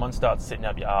just, if someone starts sitting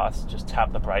up your ass, just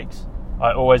tap the brakes?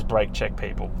 I always brake check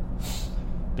people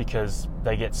because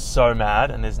they get so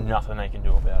mad and there's nothing they can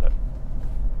do about it.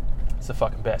 It's the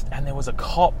fucking best. And there was a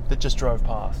cop that just drove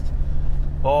past.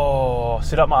 Oh,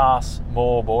 sit up my ass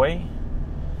more, boy.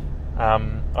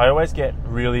 I always get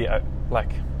really, I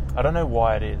don't know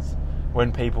why it is,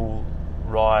 when people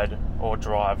ride or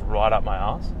drive right up my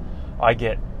ass, I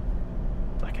get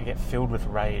filled with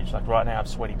rage. Like right now I have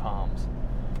sweaty palms.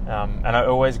 And I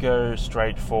always go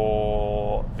straight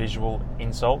for visual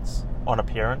insults on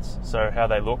appearance. So how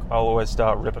they look, I'll always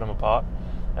start ripping them apart.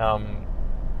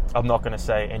 I'm not going to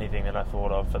say anything that I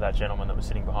thought of for that gentleman that was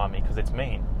sitting behind me because it's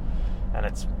mean and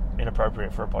it's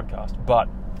inappropriate for a podcast. But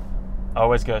I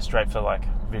always go straight for like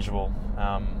visual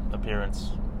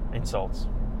appearance insults.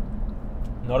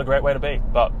 Not a great way to be,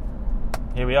 but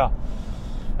here we are.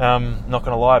 Not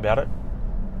going to lie about it.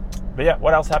 But yeah,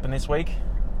 what else happened this week?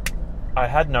 I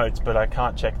had notes, but I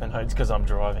can't check the notes because I'm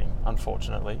driving,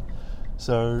 unfortunately.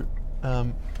 So,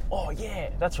 oh yeah,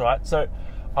 that's right. So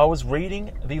I was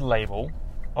reading the label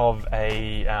of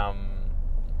a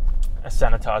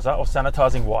sanitizer or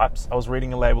sanitizing wipes. I was reading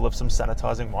the label of some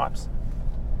sanitizing wipes.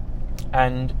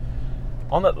 And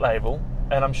on that label,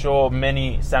 and I'm sure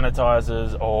many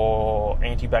sanitizers or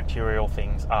antibacterial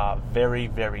things are very,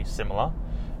 very similar,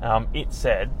 it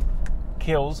said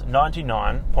kills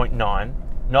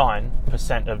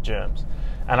 99.99% of germs.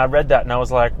 And I read that and I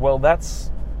was like, well, that's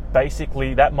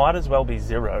basically, that might as well be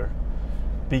zero,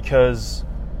 because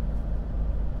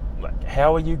like,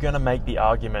 how are you going to make the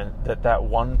argument that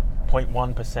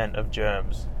 1.1% of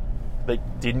germs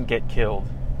that didn't get killed,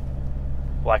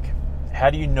 like, how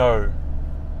do you know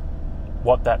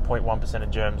what that 0.1%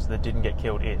 of germs that didn't get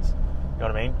killed is? You know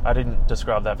what I mean? I didn't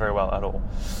describe that very well at all.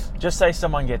 Just say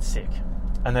someone gets sick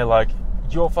and they're like,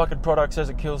 your fucking product says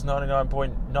it kills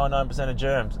 99.99% of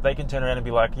germs. They can turn around and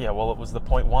be like, yeah, well, it was the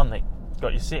 0.1 that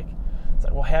got you sick. It's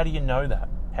like, well, how do you know that?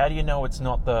 How do you know it's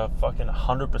not the fucking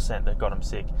 100% that got them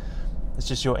sick? It's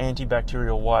just your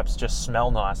antibacterial wipes just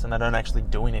smell nice and they don't actually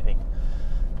do anything.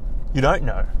 You don't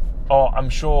know. Oh, I'm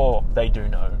sure they do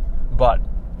know. But,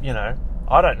 you know,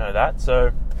 I don't know that.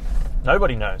 So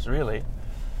nobody knows, really.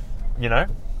 You know?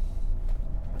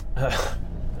 That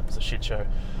was a shit show.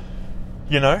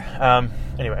 You know,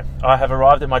 anyway, I have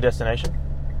arrived at my destination.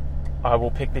 I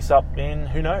will pick this up in,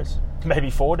 who knows, maybe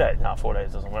 4 days. No, 4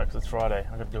 days doesn't work because it's Friday.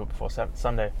 I've got to do it before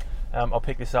Sunday. I'll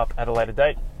pick this up at a later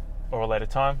date or a later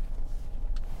time.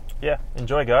 Yeah,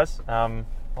 enjoy, guys. I'll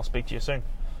speak to you soon.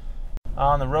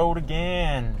 On the road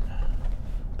again.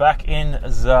 Back in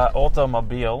the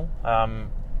automobile. I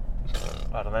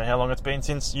don't know how long it's been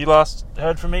since you last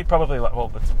heard from me. Probably like,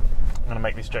 well, I'm going to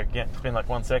make this joke again. It's been like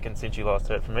 1 second since you last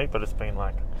heard from me, but it's been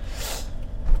like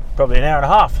probably an hour and a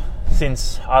half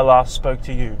since I last spoke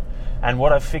to you. And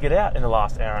what I've figured out in the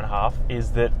last hour and a half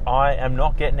is that I am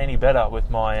not getting any better with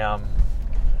my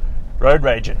road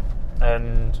raging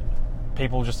and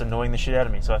people just annoying the shit out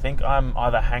of me. So I think I'm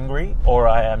either hangry or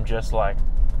I am just like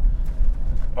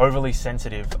overly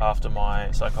sensitive after my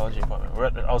psychology appointment.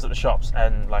 I was at the shops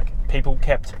and like people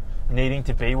kept needing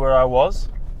to be where I was.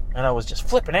 And I was just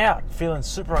flipping out, feeling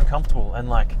super uncomfortable. And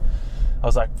like, I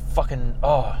was like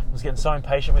I was getting so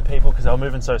impatient with people because they were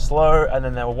moving so slow and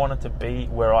then they were wanting to be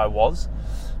where I was.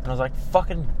 And I was like,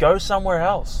 fucking go somewhere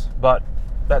else. But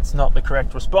that's not the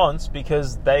correct response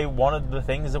because they wanted the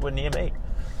things that were near me.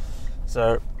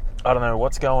 So I don't know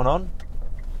what's going on,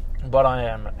 but I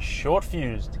am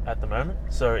short-fused at the moment.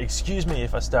 So excuse me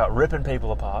if I start ripping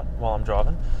people apart while I'm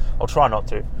driving. I'll try not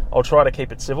to. I'll try to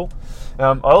keep it civil.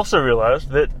 I also realised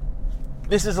that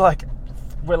this is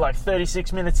we're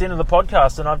 36 minutes into the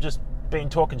podcast and I've just been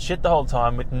talking shit the whole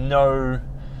time with no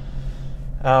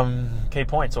key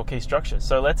points or key structures.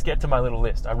 So let's get to my little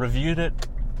list. I reviewed it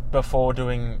before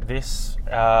doing this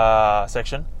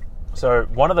section. So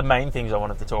one of the main things I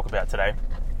wanted to talk about today,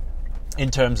 in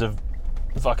terms of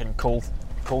fucking cool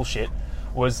shit,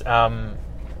 was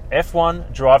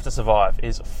F1 Drive to Survive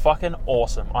is fucking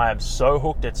awesome. I am so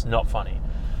hooked, it's not funny.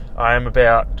 I'm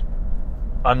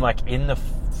in the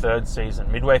third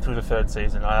season, midway through the third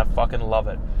season. I fucking love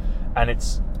it. And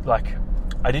it's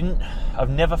I've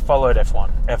never followed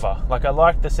F1 ever. I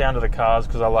like the sound of the cars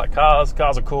because I like cars.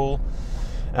 Cars are cool.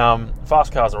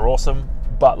 Fast cars are awesome.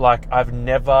 But I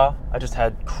just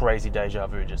had crazy deja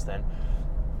vu just then.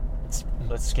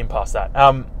 Let's skim past that.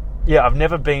 I've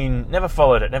never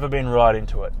followed it, never been right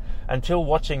into it until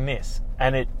watching this,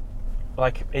 and it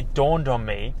dawned on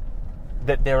me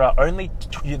that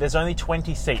there's only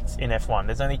 20 seats in F1.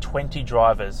 There's only 20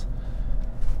 drivers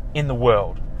in the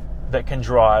world that can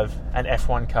drive an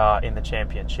F1 car in the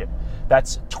championship.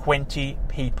 That's 20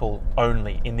 people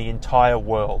only in the entire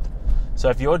world. So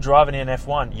if you're driving in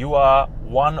F1, you are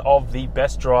one of the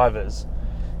best drivers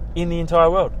in the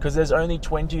entire world because there's only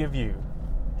 20 of you.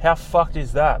 How fucked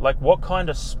is that? What kind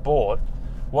of sport,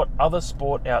 what other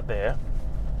sport out there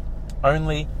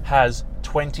only has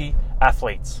 20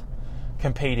 athletes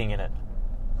competing in it?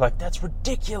 That's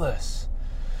ridiculous.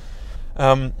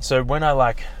 So when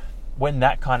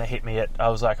that kind of hit me, I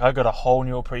was I got a whole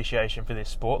new appreciation for this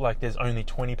sport. There's only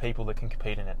 20 people that can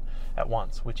compete in it at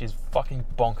once, which is fucking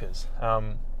bonkers.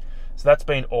 So that's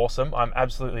been awesome. I'm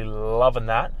absolutely loving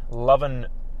that. Loving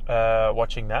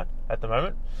watching that at the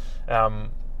moment.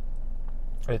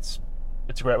 It's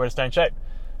a great way to stay in shape.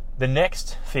 The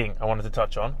next thing I wanted to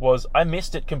touch on was I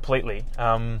missed it completely,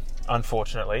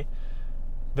 unfortunately.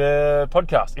 The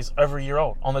podcast is over a year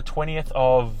old. On the 20th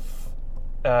of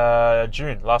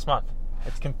June last month.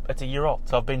 It's a year old.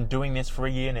 So I've been doing this for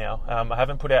a year now. I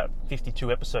haven't put out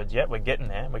 52 episodes yet. We're getting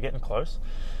there. We're getting close.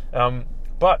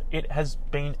 But it has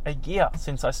been a year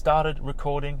since I started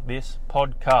recording this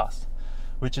podcast,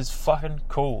 which is fucking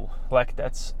cool.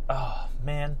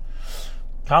 Man,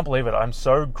 can't believe it. I'm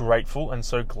so grateful and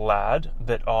so glad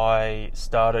that I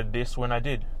started this when I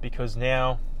did, because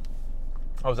now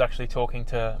I was actually talking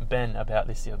to Ben about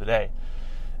this the other day.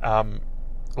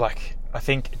 I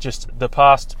think just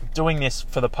doing this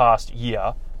for the past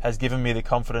year has given me the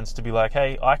confidence to be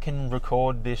hey, I can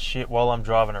record this shit while I'm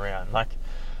driving around.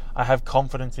 I have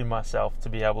confidence in myself to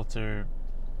be able to,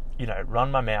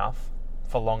 run my mouth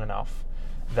for long enough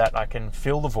that I can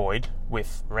fill the void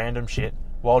with random shit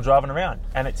while driving around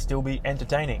and it still be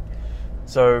entertaining.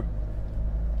 So,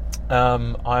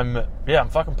 I'm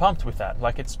fucking pumped with that.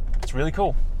 It's really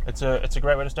cool. It's a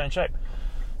great way to stay in shape.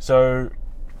 So,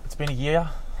 it's been a year.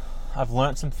 I've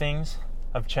learnt some things.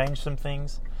 I've changed some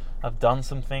things. I've done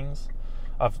some things.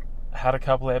 I've had a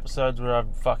couple of episodes where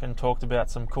I've fucking talked about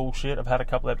some cool shit. I've had a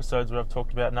couple of episodes where I've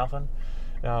talked about nothing.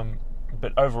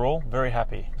 But overall, very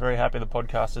happy. Very happy the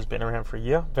podcast has been around for a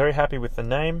year. Very happy with the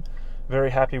name.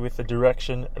 Very happy with the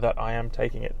direction that I am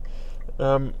taking it.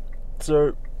 Great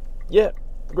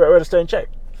way to stay in shape.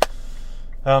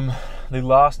 The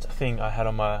last thing I had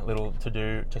on my little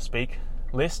to speak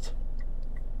list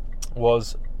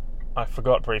was, I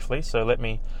forgot briefly, so let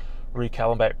me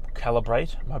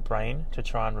calibrate my brain to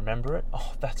try and remember it.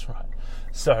 Oh, that's right.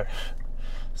 So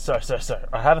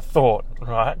I had a thought,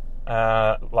 right,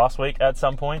 last week at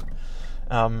some point.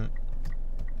 Are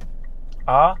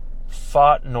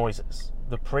fart noises,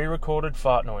 the pre-recorded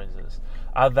fart noises,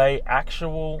 are they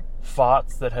actual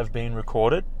farts that have been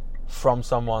recorded from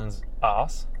someone's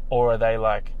ass, or are they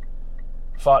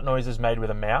fart noises made with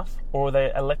a mouth, or are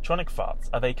they electronic farts?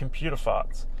 Are they computer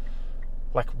farts?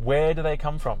 Where do they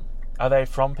come from? Are they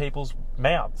from people's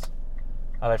mouths?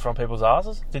 Are they from people's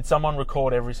asses? Did someone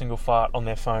record every single fart on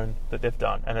their phone that they've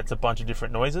done and it's a bunch of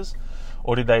different noises?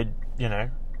 Or did they,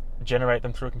 generate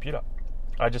them through a computer?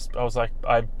 I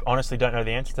honestly don't know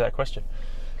the answer to that question.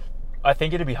 I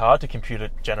think it'd be hard to computer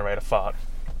generate a fart.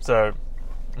 So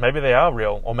maybe they are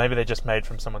real, or maybe they're just made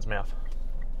from someone's mouth.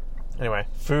 Anyway,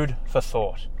 food for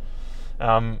thought.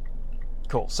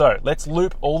 Cool. So let's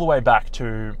loop all the way back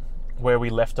to where I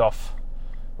left off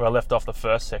the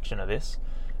first section of this,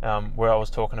 where I was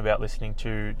talking about listening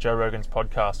to Joe Rogan's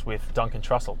podcast with Duncan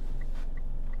Trussell,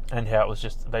 and how it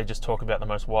was they just talk about the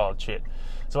most wild shit.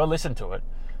 So I listened to it.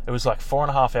 It was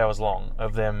 4.5 hours long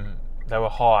of them. They were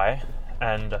high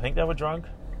and I think they were drunk.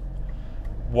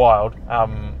 Wild.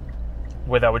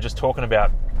 Where they were just talking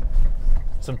about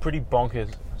some pretty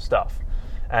bonkers stuff.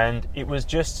 And it was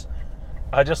just,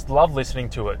 I just love listening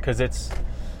to it because it's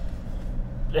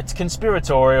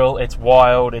conspiratorial, it's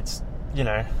wild, it's, you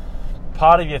know,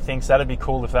 part of you thinks that'd be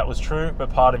cool if that was true,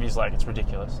 but part of you's like, it's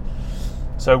ridiculous.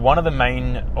 So one of the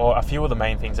main, or a few of the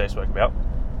main things they spoke about,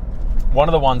 one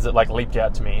of the ones that like leaped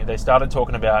out to me, they started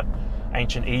talking about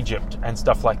ancient Egypt and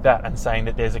stuff like that, and saying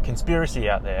that there's a conspiracy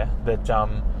out there that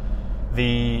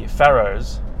the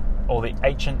pharaohs or the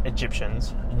ancient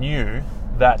Egyptians knew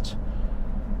that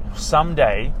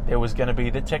someday there was going to be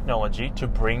the technology to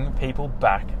bring people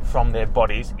back from their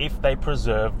bodies if they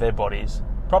preserve their bodies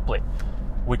properly,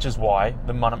 which is why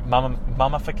the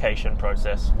mummification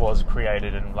process was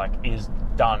created and like is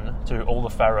done to all the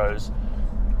pharaohs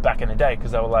back in the day,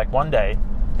 because they were like, one day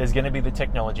there's going to be the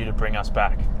technology to bring us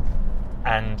back,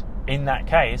 and in that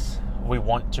case we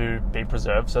want to be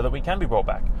preserved so that we can be brought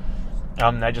back.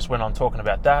 They just went on talking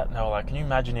about that, and they were like, can you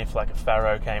imagine if like a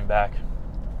pharaoh came back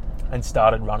and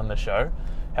started running the show?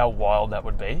 How wild that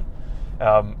would be.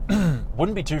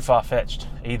 Wouldn't be too far-fetched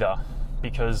either,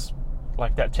 because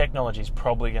like that technology is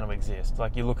probably going to exist.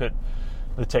 Like you look at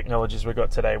the technologies we've got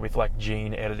today with like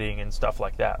gene editing and stuff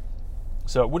like that,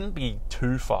 so it wouldn't be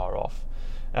too far off.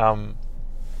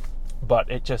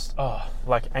 But it just,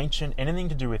 like anything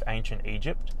to do with ancient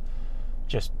Egypt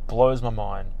just blows my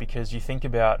mind, because you think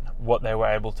about what they were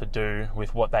able to do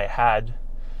with what they had,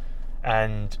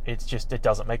 and it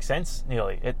doesn't make sense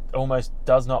nearly. It almost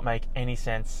does not make any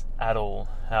sense at all.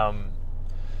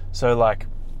 So like,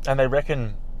 and they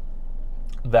reckon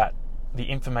that the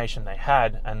information they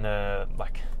had and the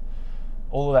like,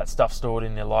 all of that stuff stored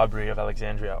in the Library of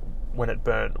Alexandria when it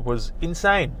burned was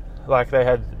insane. Like they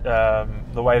had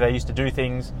the way they used to do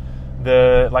things.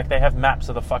 Like they have maps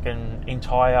of the fucking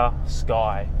entire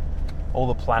sky, all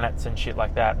the planets and shit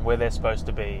like that, and where they're supposed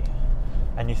to be.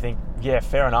 And you think, yeah,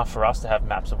 fair enough for us to have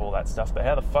maps of all that stuff, but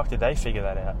how the fuck did they figure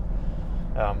that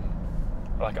out?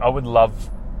 Like I would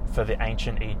love for the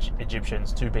ancient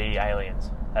Egyptians to be aliens.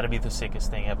 That'd be the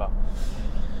sickest thing ever.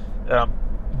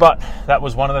 But that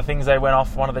was one of the things they went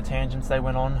off, one of the tangents they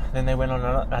went on. Then they went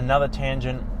on another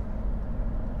tangent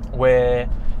where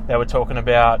they were talking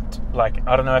about, like,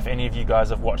 I don't know if any of you guys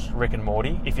have watched Rick and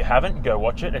Morty. If you haven't, go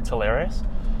watch it. It's hilarious.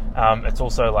 It's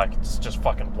also like, it's just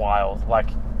fucking wild. Like,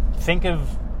 think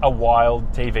of a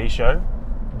wild TV show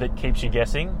that keeps you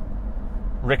guessing.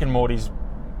 Rick and Morty's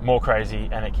more crazy,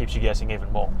 and it keeps you guessing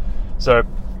even more. So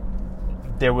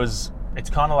it's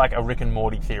kind of like a Rick and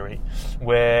Morty theory,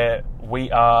 where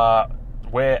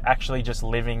we're actually just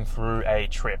living through a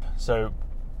trip. So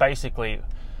basically,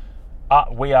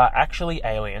 we are actually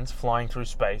aliens flying through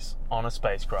space on a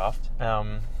spacecraft,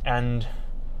 and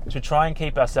to try and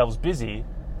keep ourselves busy,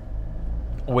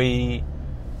 we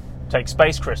take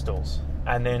space crystals,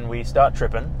 and then we start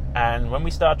tripping, and when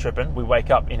we start tripping, we wake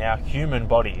up in our human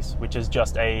bodies, which is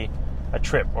just a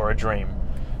trip or a dream,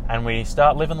 and we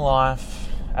start living life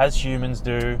as humans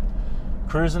do,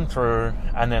 cruising through,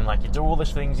 and then like you do all the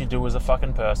things you do as a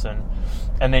fucking person,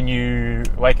 and then you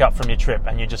wake up from your trip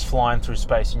and you're just flying through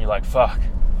space, and you're like, fuck,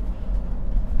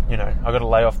 you know, I gotta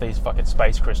lay off these fucking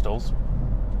space crystals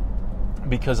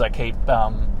because I keep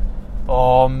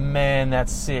oh man,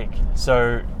 that's sick.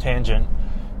 So tangent,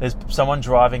 there's someone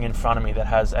driving in front of me that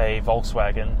has a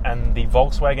Volkswagen, and the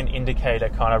Volkswagen indicator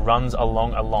kind of runs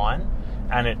along a line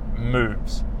and it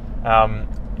moves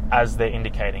as they're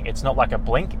indicating. It's not like a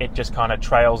blink, it just kind of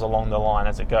trails along the line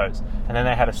as it goes. And then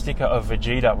they had a sticker of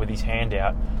Vegeta with his hand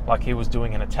out like he was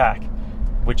doing an attack,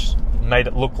 which made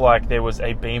it look like there was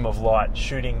a beam of light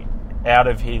shooting out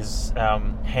of his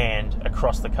hand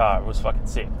across the car. It was fucking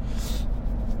sick.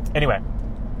 Anyway,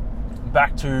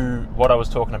 back to what I was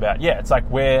talking about. Yeah, it's like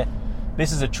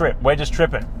this is a trip. We're just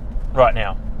tripping right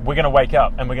now. We're going to wake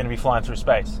up and we're going to be flying through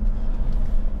space,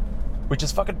 which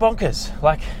is fucking bonkers.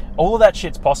 Like, all of that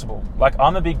shit's possible. Like,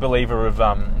 I'm a big believer of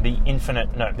the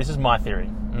infinite... No, this is my theory.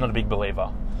 I'm not a big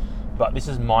believer, but this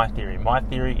is my theory. My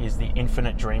theory is the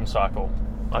infinite dream cycle.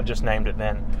 I just named it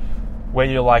then. Where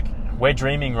you're like, we're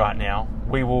dreaming right now.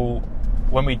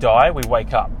 When we die, we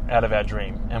wake up out of our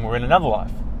dream and we're in another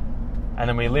life. And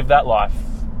then we live that life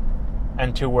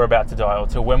until we're about to die, or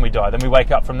till when we die. Then we wake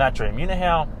up from that dream. You know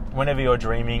how whenever you're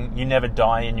dreaming, you never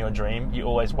die in your dream. You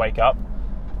always wake up.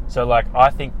 So, like, I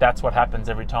think that's what happens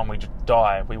every time we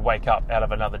die. We wake up out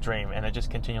of another dream, and it just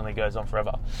continually goes on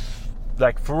forever.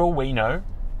 Like, for all we know,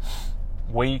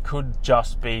 we could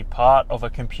just be part of a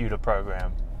computer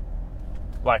program,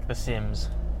 like The Sims,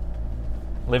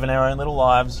 living our own little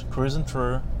lives, cruising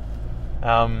through.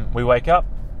 We wake up,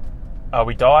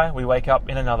 we die, we wake up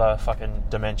in another fucking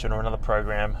dimension or another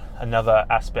program, another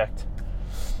aspect.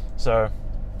 So,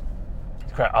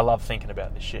 I love thinking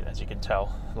about this shit, as you can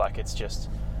tell. Like, it's just...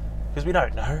 because we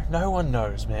don't know. No one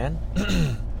knows, man.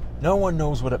 No one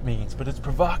knows what it means, but it's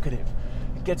provocative.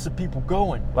 It gets the people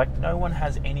going. Like, no one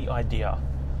has any idea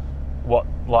what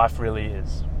life really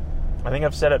is. I think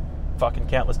I've said it fucking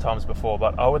countless times before,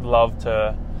 but I would love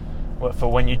to,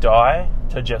 for when you die,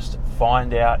 to just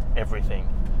find out everything.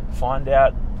 Find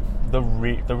out the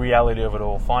reality of it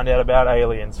all. Find out about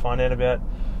aliens. Find out about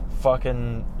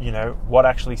fucking, what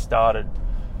actually started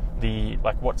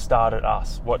what started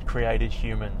us, what created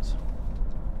humans.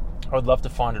 I would love to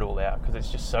find it all out, because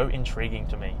it's just so intriguing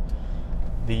to me.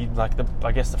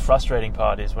 I guess the frustrating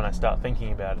part is when I start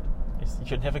thinking about it, is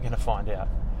you're never going to find out.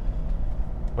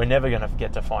 We're never going to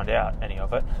get to find out any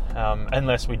of it,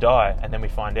 unless we die and then we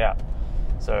find out.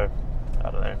 So,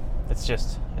 I don't know. It's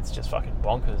just fucking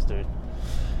bonkers, dude.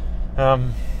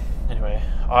 Anyway,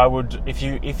 I would, if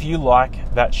you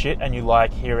like that shit and you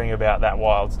like hearing about that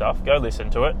wild stuff, go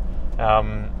listen to it.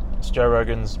 It's Joe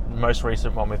Rogan's most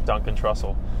recent one with Duncan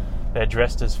Trussell. They're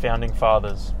dressed as founding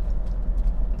fathers.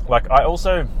 I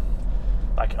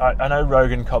know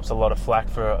Rogan cops a lot of flack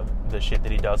for the shit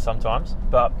that he does sometimes,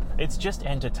 but it's just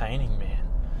entertaining, man.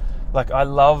 I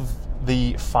love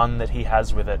the fun that he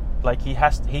has with it.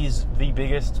 He's the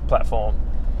biggest platform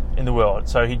in the world,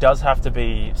 so he does have to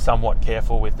be somewhat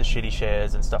careful with the shitty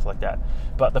shares and stuff like that.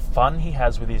 But the fun he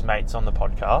has with his mates on the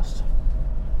podcast,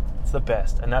 it's the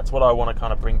best. And that's what I want to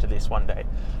kind of bring to this one day,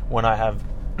 when I have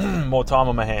more time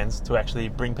on my hands to actually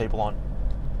bring people on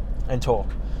and talk.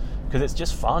 Because it's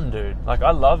just fun, dude.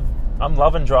 I'm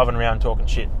loving driving around talking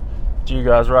shit to you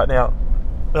guys right now.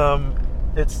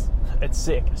 It's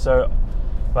sick. So,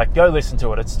 go listen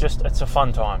to it. It's a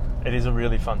fun time. It is a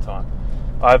really fun time.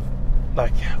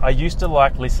 I used to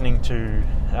like listening to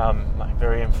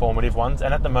very informative ones,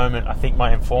 and at the moment, I think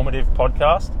my informative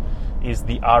podcast is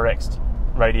the RX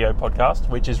Radio podcast,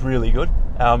 which is really good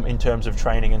in terms of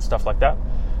training and stuff like that.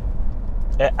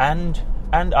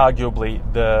 And arguably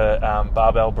the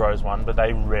Barbell Bros one, but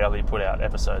they rarely put out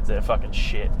episodes. They're fucking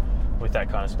shit with that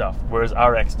kind of stuff, whereas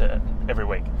RX do it every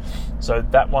week. So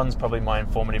that one's probably my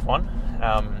informative one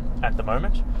at the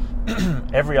moment.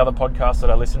 Every other podcast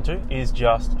that I listen to is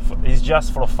just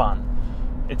for fun.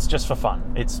 It's just for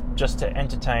fun. It's just to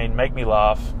entertain, make me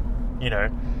laugh,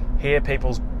 hear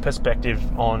people's perspectives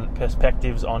on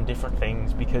different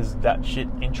things, because that shit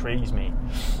intrigues me.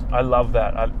 I love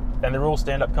that. And they're all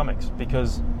stand-up comics,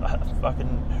 because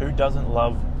fucking who doesn't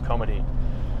love comedy?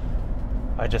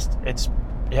 I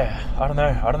don't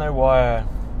know why I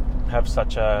have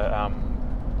such a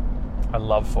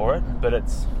love for it, but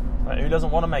it's who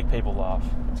doesn't want to make people laugh?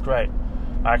 It's great.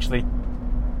 I actually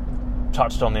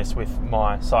touched on this with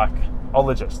my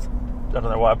psychologist. I don't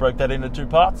know why I broke that into two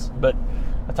parts, but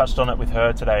I touched on it with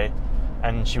her today,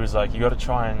 and she was like, you got to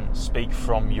try and speak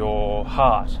from your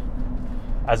heart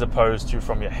as opposed to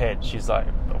from your head. She's like,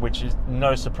 which is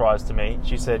no surprise to me.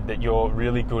 She said that you're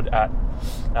really good at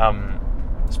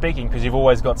speaking because you've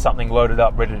always got something loaded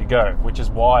up, ready to go, which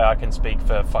is why I can speak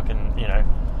for fucking,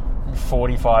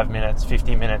 45 minutes,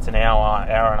 50 minutes, an hour,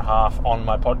 hour and a half on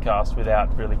my podcast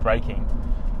without really breaking,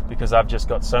 because I've just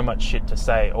got so much shit to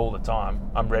say all the time.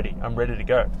 I'm ready to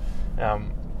go.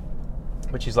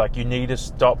 Which is like, you need to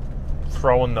stop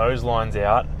throwing those lines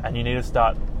out, and you need to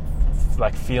start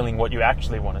feeling what you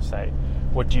actually want to say.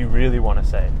 What do you really want to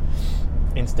say?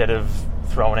 Instead of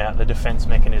throwing out the defense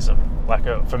mechanism.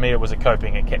 For me, it was a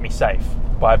coping. It kept me safe.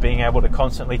 By being able to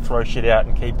constantly throw shit out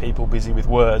and keep people busy with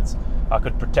words, I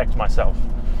could protect myself.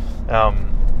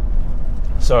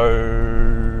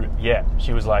 So yeah,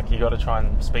 she was like, you got to try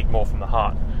and speak more from the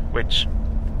heart, which,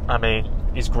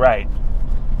 is great.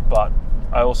 But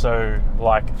I also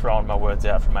like throwing my words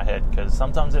out from my head, because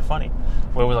sometimes they're funny.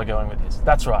 Where was I going with this?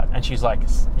 That's right. And she's like,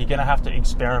 you're going to have to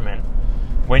experiment.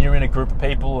 When you're in a group of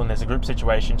people and there's a group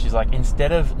situation, she's like,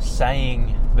 instead of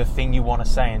saying the thing you want to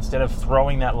say, instead of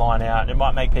throwing that line out, it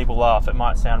might make people laugh, it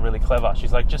might sound really clever.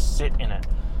 She's like, just sit in it.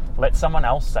 Let someone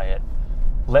else say it.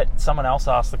 Let someone else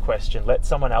ask the question. Let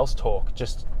someone else talk.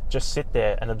 Just sit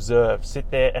there and observe. Sit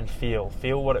there and feel.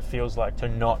 Feel what it feels like to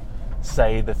not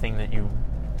say the thing that you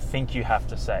think you have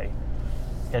to say,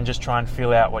 and just try and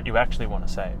feel out what you actually want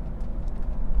to say.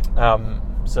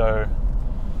 So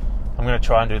I'm going to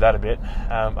try and do that a bit.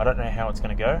 I don't know how it's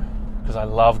going to go, because I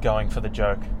love going for the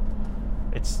joke.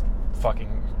 It's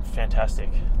fucking fantastic.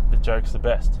 The joke's the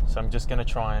best. So I'm just going to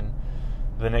try and,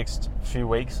 the next few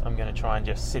weeks, I'm going to try and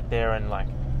just sit there and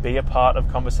be a part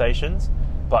of conversations,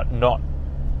 but not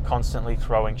constantly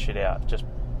throwing shit out. Just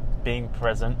being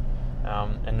present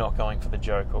and not going for the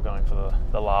joke or going for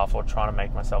the laugh or trying to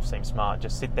make myself seem smart.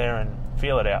 Just sit there and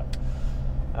feel it out.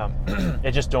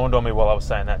 It just dawned on me while I was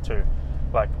saying that too.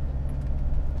 Like,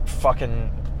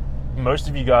 fucking, most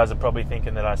of you guys are probably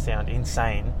thinking that I sound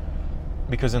insane,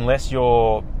 because unless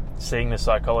you're seeing the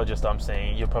psychologist I'm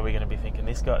seeing, you're probably going to be thinking,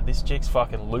 this chick's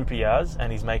fucking loopy as,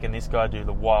 and he's making this guy do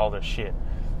the wildest shit.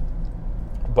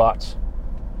 But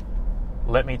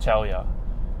let me tell you,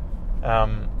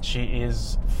 she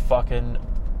is fucking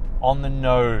on the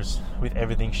nose with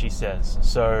everything she says.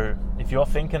 So if you're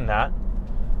thinking that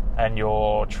and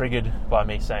you're triggered by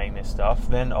me saying this stuff,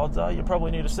 then odds are you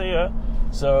probably need to see her.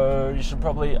 So you should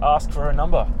probably ask for her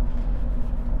number,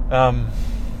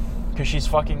 because she's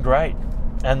fucking great.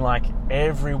 And like,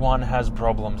 everyone has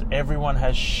problems, everyone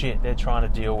has shit they're trying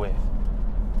to deal with.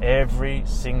 Every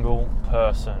single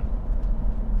person.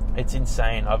 It's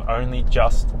insane. I've only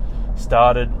just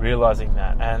started realizing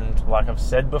that, and like I've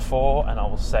said before, and I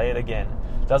will say it again,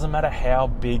 doesn't matter how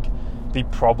big the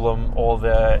problem or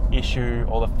the issue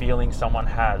or the feeling someone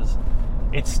has,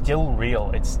 it's still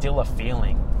real, it's still a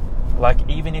feeling. Like,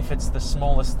 even if it's the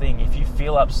smallest thing, if you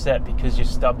feel upset because you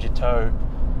stubbed your toe,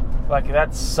 like,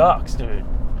 that sucks, dude.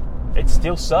 It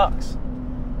still sucks.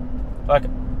 Like,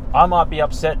 I might be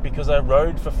upset because I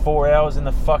rode for 4 hours in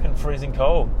the fucking freezing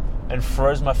cold and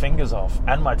froze my fingers off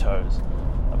and my toes.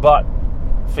 But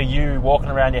for you, walking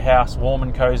around your house warm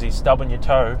and cozy, stubbing your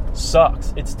toe,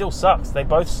 sucks. It still sucks. They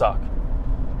both suck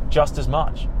just as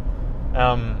much.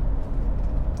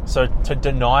 So to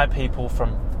deny people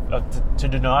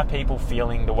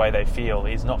feeling the way they feel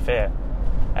is not fair,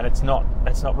 and it's not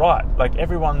right. Like,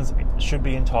 everyone should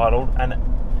be entitled and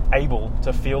able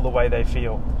to feel the way they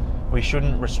feel. We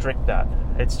shouldn't restrict that.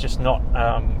 It's just not.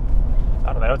 I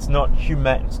don't know. It's not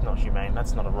humane. It's not humane.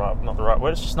 That's not the right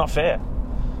word. It's just not fair.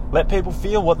 Let people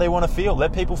feel what they want to feel.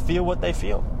 Let people feel what they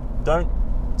feel. Don't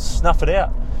snuff it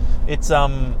out. It's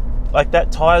like,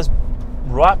 that ties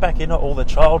right back into all the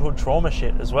childhood trauma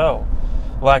shit as well.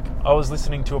 Like, I was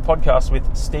listening to a podcast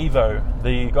with Steve-O,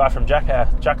 the guy from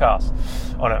Jackass,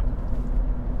 on it.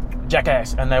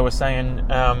 Jackass, and they were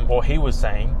saying, or he was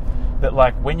saying, that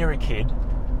like, when you're a kid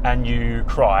and you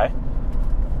cry,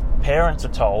 parents are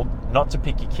told not to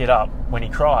pick your kid up when he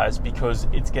cries, because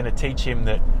it's going to teach him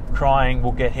that crying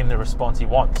will get him the response he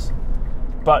wants.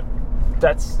 But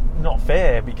that's not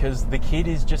fair, because the kid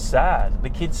is just sad. The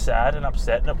kid's sad and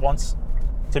upset, and it wants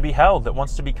to be held, it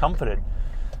wants to be comforted.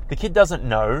 The kid doesn't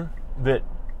know that,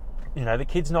 the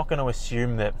kid's not going to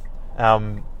assume that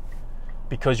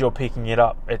because you're picking it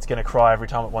up, it's going to cry every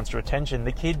time it wants your attention.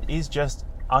 The kid is just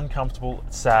uncomfortable,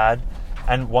 sad,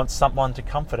 and wants someone to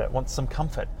comfort it, wants some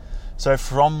comfort. So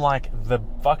from like the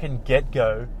fucking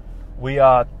get-go, we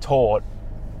are taught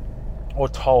or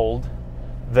told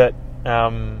that,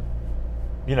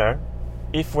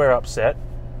 if we're upset,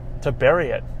 to bury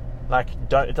it. Like,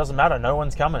 it doesn't matter, no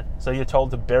one's coming. So you're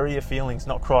told to bury your feelings,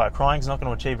 not cry. Crying's not going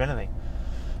to achieve anything.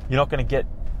 You're not going to get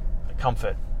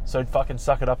comfort. So fucking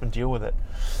suck it up and deal with it.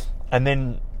 And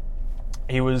then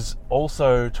he was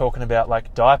also talking about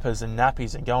like diapers and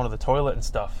nappies and going to the toilet and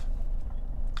stuff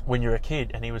when you're a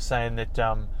kid. And he was saying that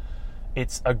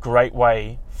it's a great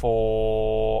way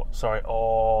for...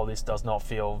 this does not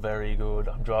feel very good.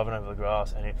 I'm driving over the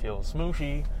grass and it feels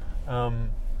smooshy.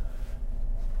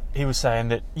 He was saying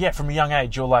that, from a young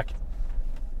age, you're like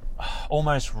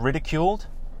almost ridiculed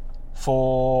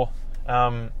for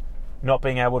not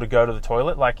being able to go to the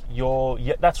toilet. Like,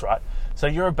 that's right. So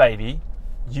you're a baby,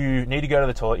 you need to go to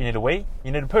the toilet, you need to wee,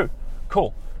 you need to poo.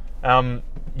 Cool.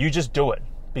 You just do it,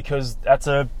 because that's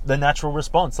the natural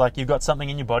response. Like, you've got something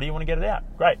in your body, you want to get it out.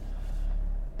 Great.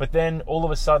 But then all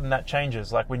of a sudden that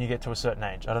changes, like when you get to a certain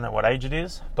age. I don't know what age it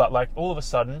is, but like all of a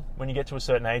sudden when you get to a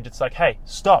certain age, it's like, hey,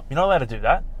 stop, you're not allowed to do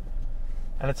that.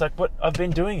 And it's like, but I've been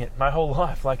doing it my whole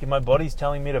life. Like, if my body's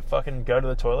telling me to fucking go to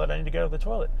the toilet, I need to go to the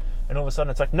toilet. And all of a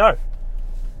sudden it's like, no,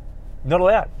 not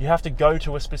allowed. You have to go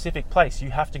to a specific place.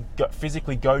 You have to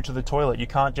physically go to the toilet. You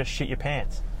can't just shit your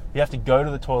pants. You have to go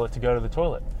to the toilet to go to the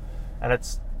toilet. And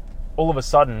it's all of a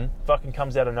sudden fucking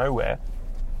comes out of nowhere.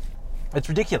 It's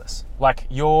ridiculous. Like,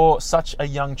 you're such a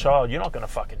young child. You're not going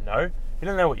to fucking know. You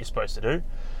don't know what you're supposed to do.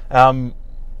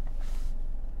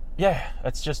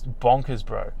 It's just bonkers,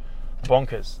 bro.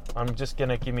 Bonkers. I'm just going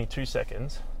to give me 2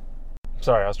 seconds.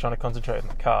 Sorry, I was trying to concentrate in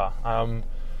the car.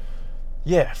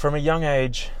 From a young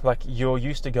age, like, you're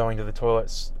used to going to the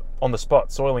toilets on the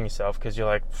spot, soiling yourself, because you're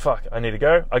like, fuck, I need to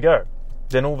go, I go.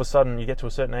 Then all of a sudden you get to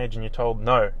a certain age and you're told,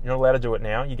 no, you're not allowed to do it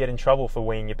now. You get in trouble for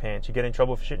weeing your pants. You get in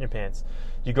trouble for shitting your pants.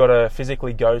 You got to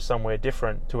physically go somewhere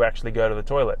different to actually go to the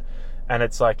toilet. And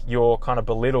it's like you're kind of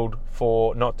belittled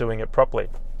for not doing it properly.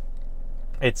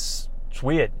 It's It's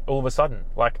weird. All of a sudden,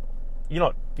 like, you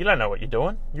don't know what you're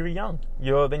doing. You're young.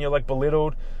 Then you're like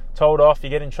belittled, told off. You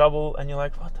get in trouble, and you're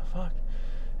like, what the fuck?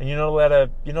 And you're not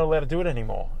allowed to do it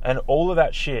anymore. And all of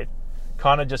that shit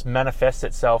kind of just manifests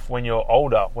itself when you're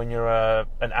older, when you're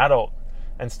an adult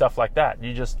and stuff like that.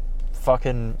 You just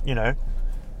fucking, you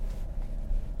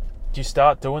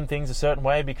start doing things a certain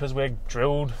way because we're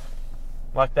drilled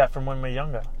like that from when we're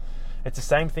younger. It's the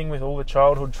same thing with all the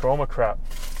childhood trauma crap.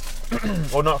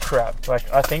 Or not crap.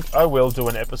 Like, I think I will do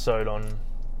an episode on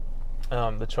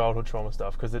the childhood trauma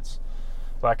stuff, because it's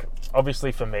like,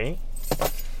 obviously for me,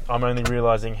 I'm only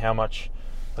realizing how much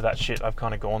of that shit I've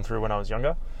kind of gone through when I was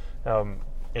younger.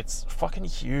 It's fucking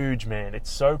huge, man. It's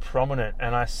so prominent,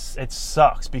 and it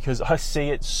sucks because I see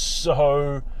it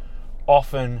so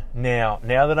often now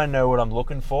that I know what I'm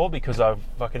looking for, because I've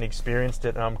fucking experienced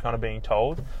it and I'm kind of being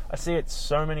told. I see it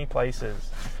so many places,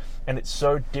 and it's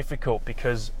so difficult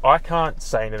because I can't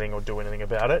say anything or do anything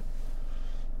about it,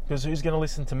 because who's going to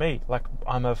listen to me? Like,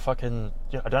 I'm a fucking,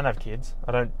 I don't have kids,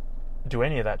 I don't do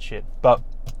any of that shit, but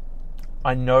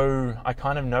I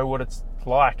kind of know what it's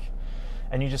like,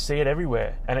 and you just see it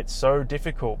everywhere, and it's so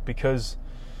difficult because,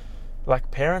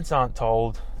 like, parents aren't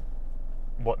told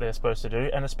what they're supposed to do,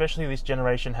 and especially this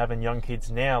generation having young kids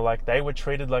now, like, they were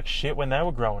treated like shit when they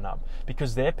were growing up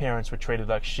because their parents were treated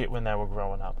like shit when they were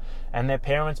growing up, and their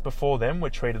parents before them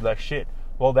were treated like shit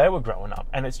while they were growing up,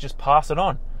 and it's just pass it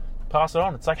on.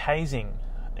 It's like hazing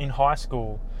in high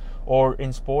school or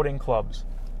in sporting clubs.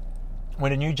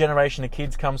 When a new generation of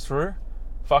kids comes through,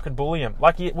 fucking bully them.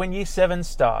 Like, when year 7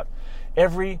 start,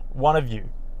 every one of you,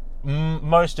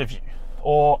 most of you,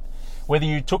 or whether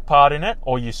you took part in it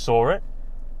or you saw it,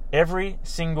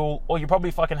 or you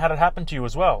probably fucking had it happen to you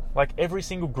as well. Like, every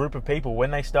single group of people,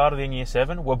 when they started in year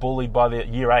 7, were bullied by the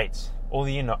year 8s, or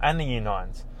the year 9, and the year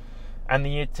 9s, and the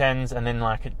year 10s, and then,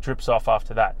 like, it drips off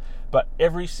after that. But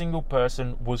every single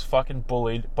person was fucking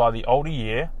bullied by the older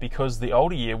year, because the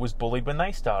older year was bullied when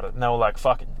they started. And they were like,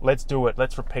 fucking, let's do it,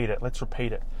 let's repeat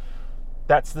it.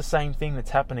 That's the same thing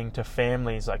that's happening to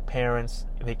families, like parents,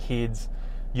 their kids.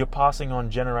 You're passing on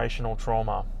generational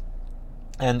trauma.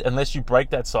 And unless you break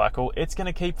that cycle, it's going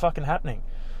to keep fucking happening.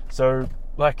 So,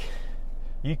 like,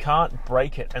 you can't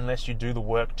break it unless you do the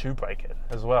work to break it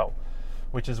as well.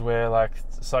 Which is where, like,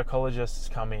 psychologists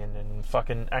come in and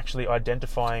fucking actually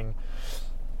identifying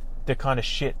the kind of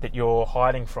shit that you're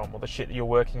hiding from, or the shit that you're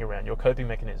working around, your coping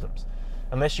mechanisms.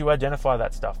 Unless you identify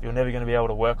that stuff, you're never going to be able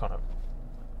to work on it.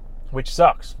 Which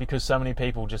sucks, because so many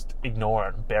people just ignore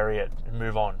it and bury it and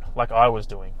move on, like I was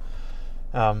doing.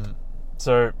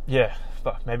 So, yeah,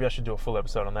 fuck, maybe I should do a full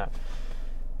episode on that.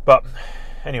 But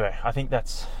anyway, I think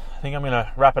I'm going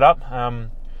to wrap it up.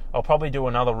 I'll probably do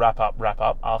another wrap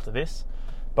up after this.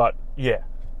 But yeah,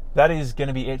 that is going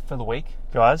to be it for the week,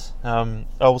 guys. I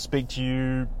will speak to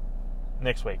you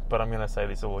next week, but I'm going to say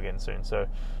this all again soon. So,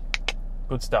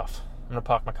 good stuff. I'm going to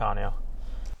park my car now.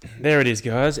 There it is,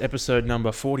 guys. Episode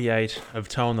number 48 of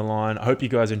Toe on the Line. I hope you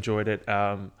guys enjoyed it.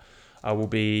 I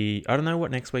don't know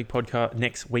what next week's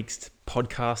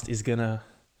podcast is going to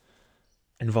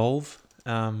involve,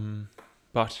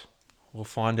 but we'll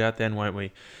find out then, won't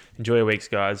we? Enjoy your weeks,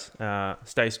 guys.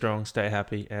 Stay strong, stay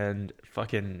happy, and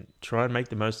fucking try and make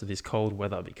the most of this cold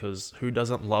weather, because who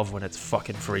doesn't love when it's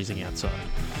fucking freezing outside?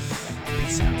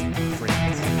 It sounds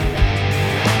freezing.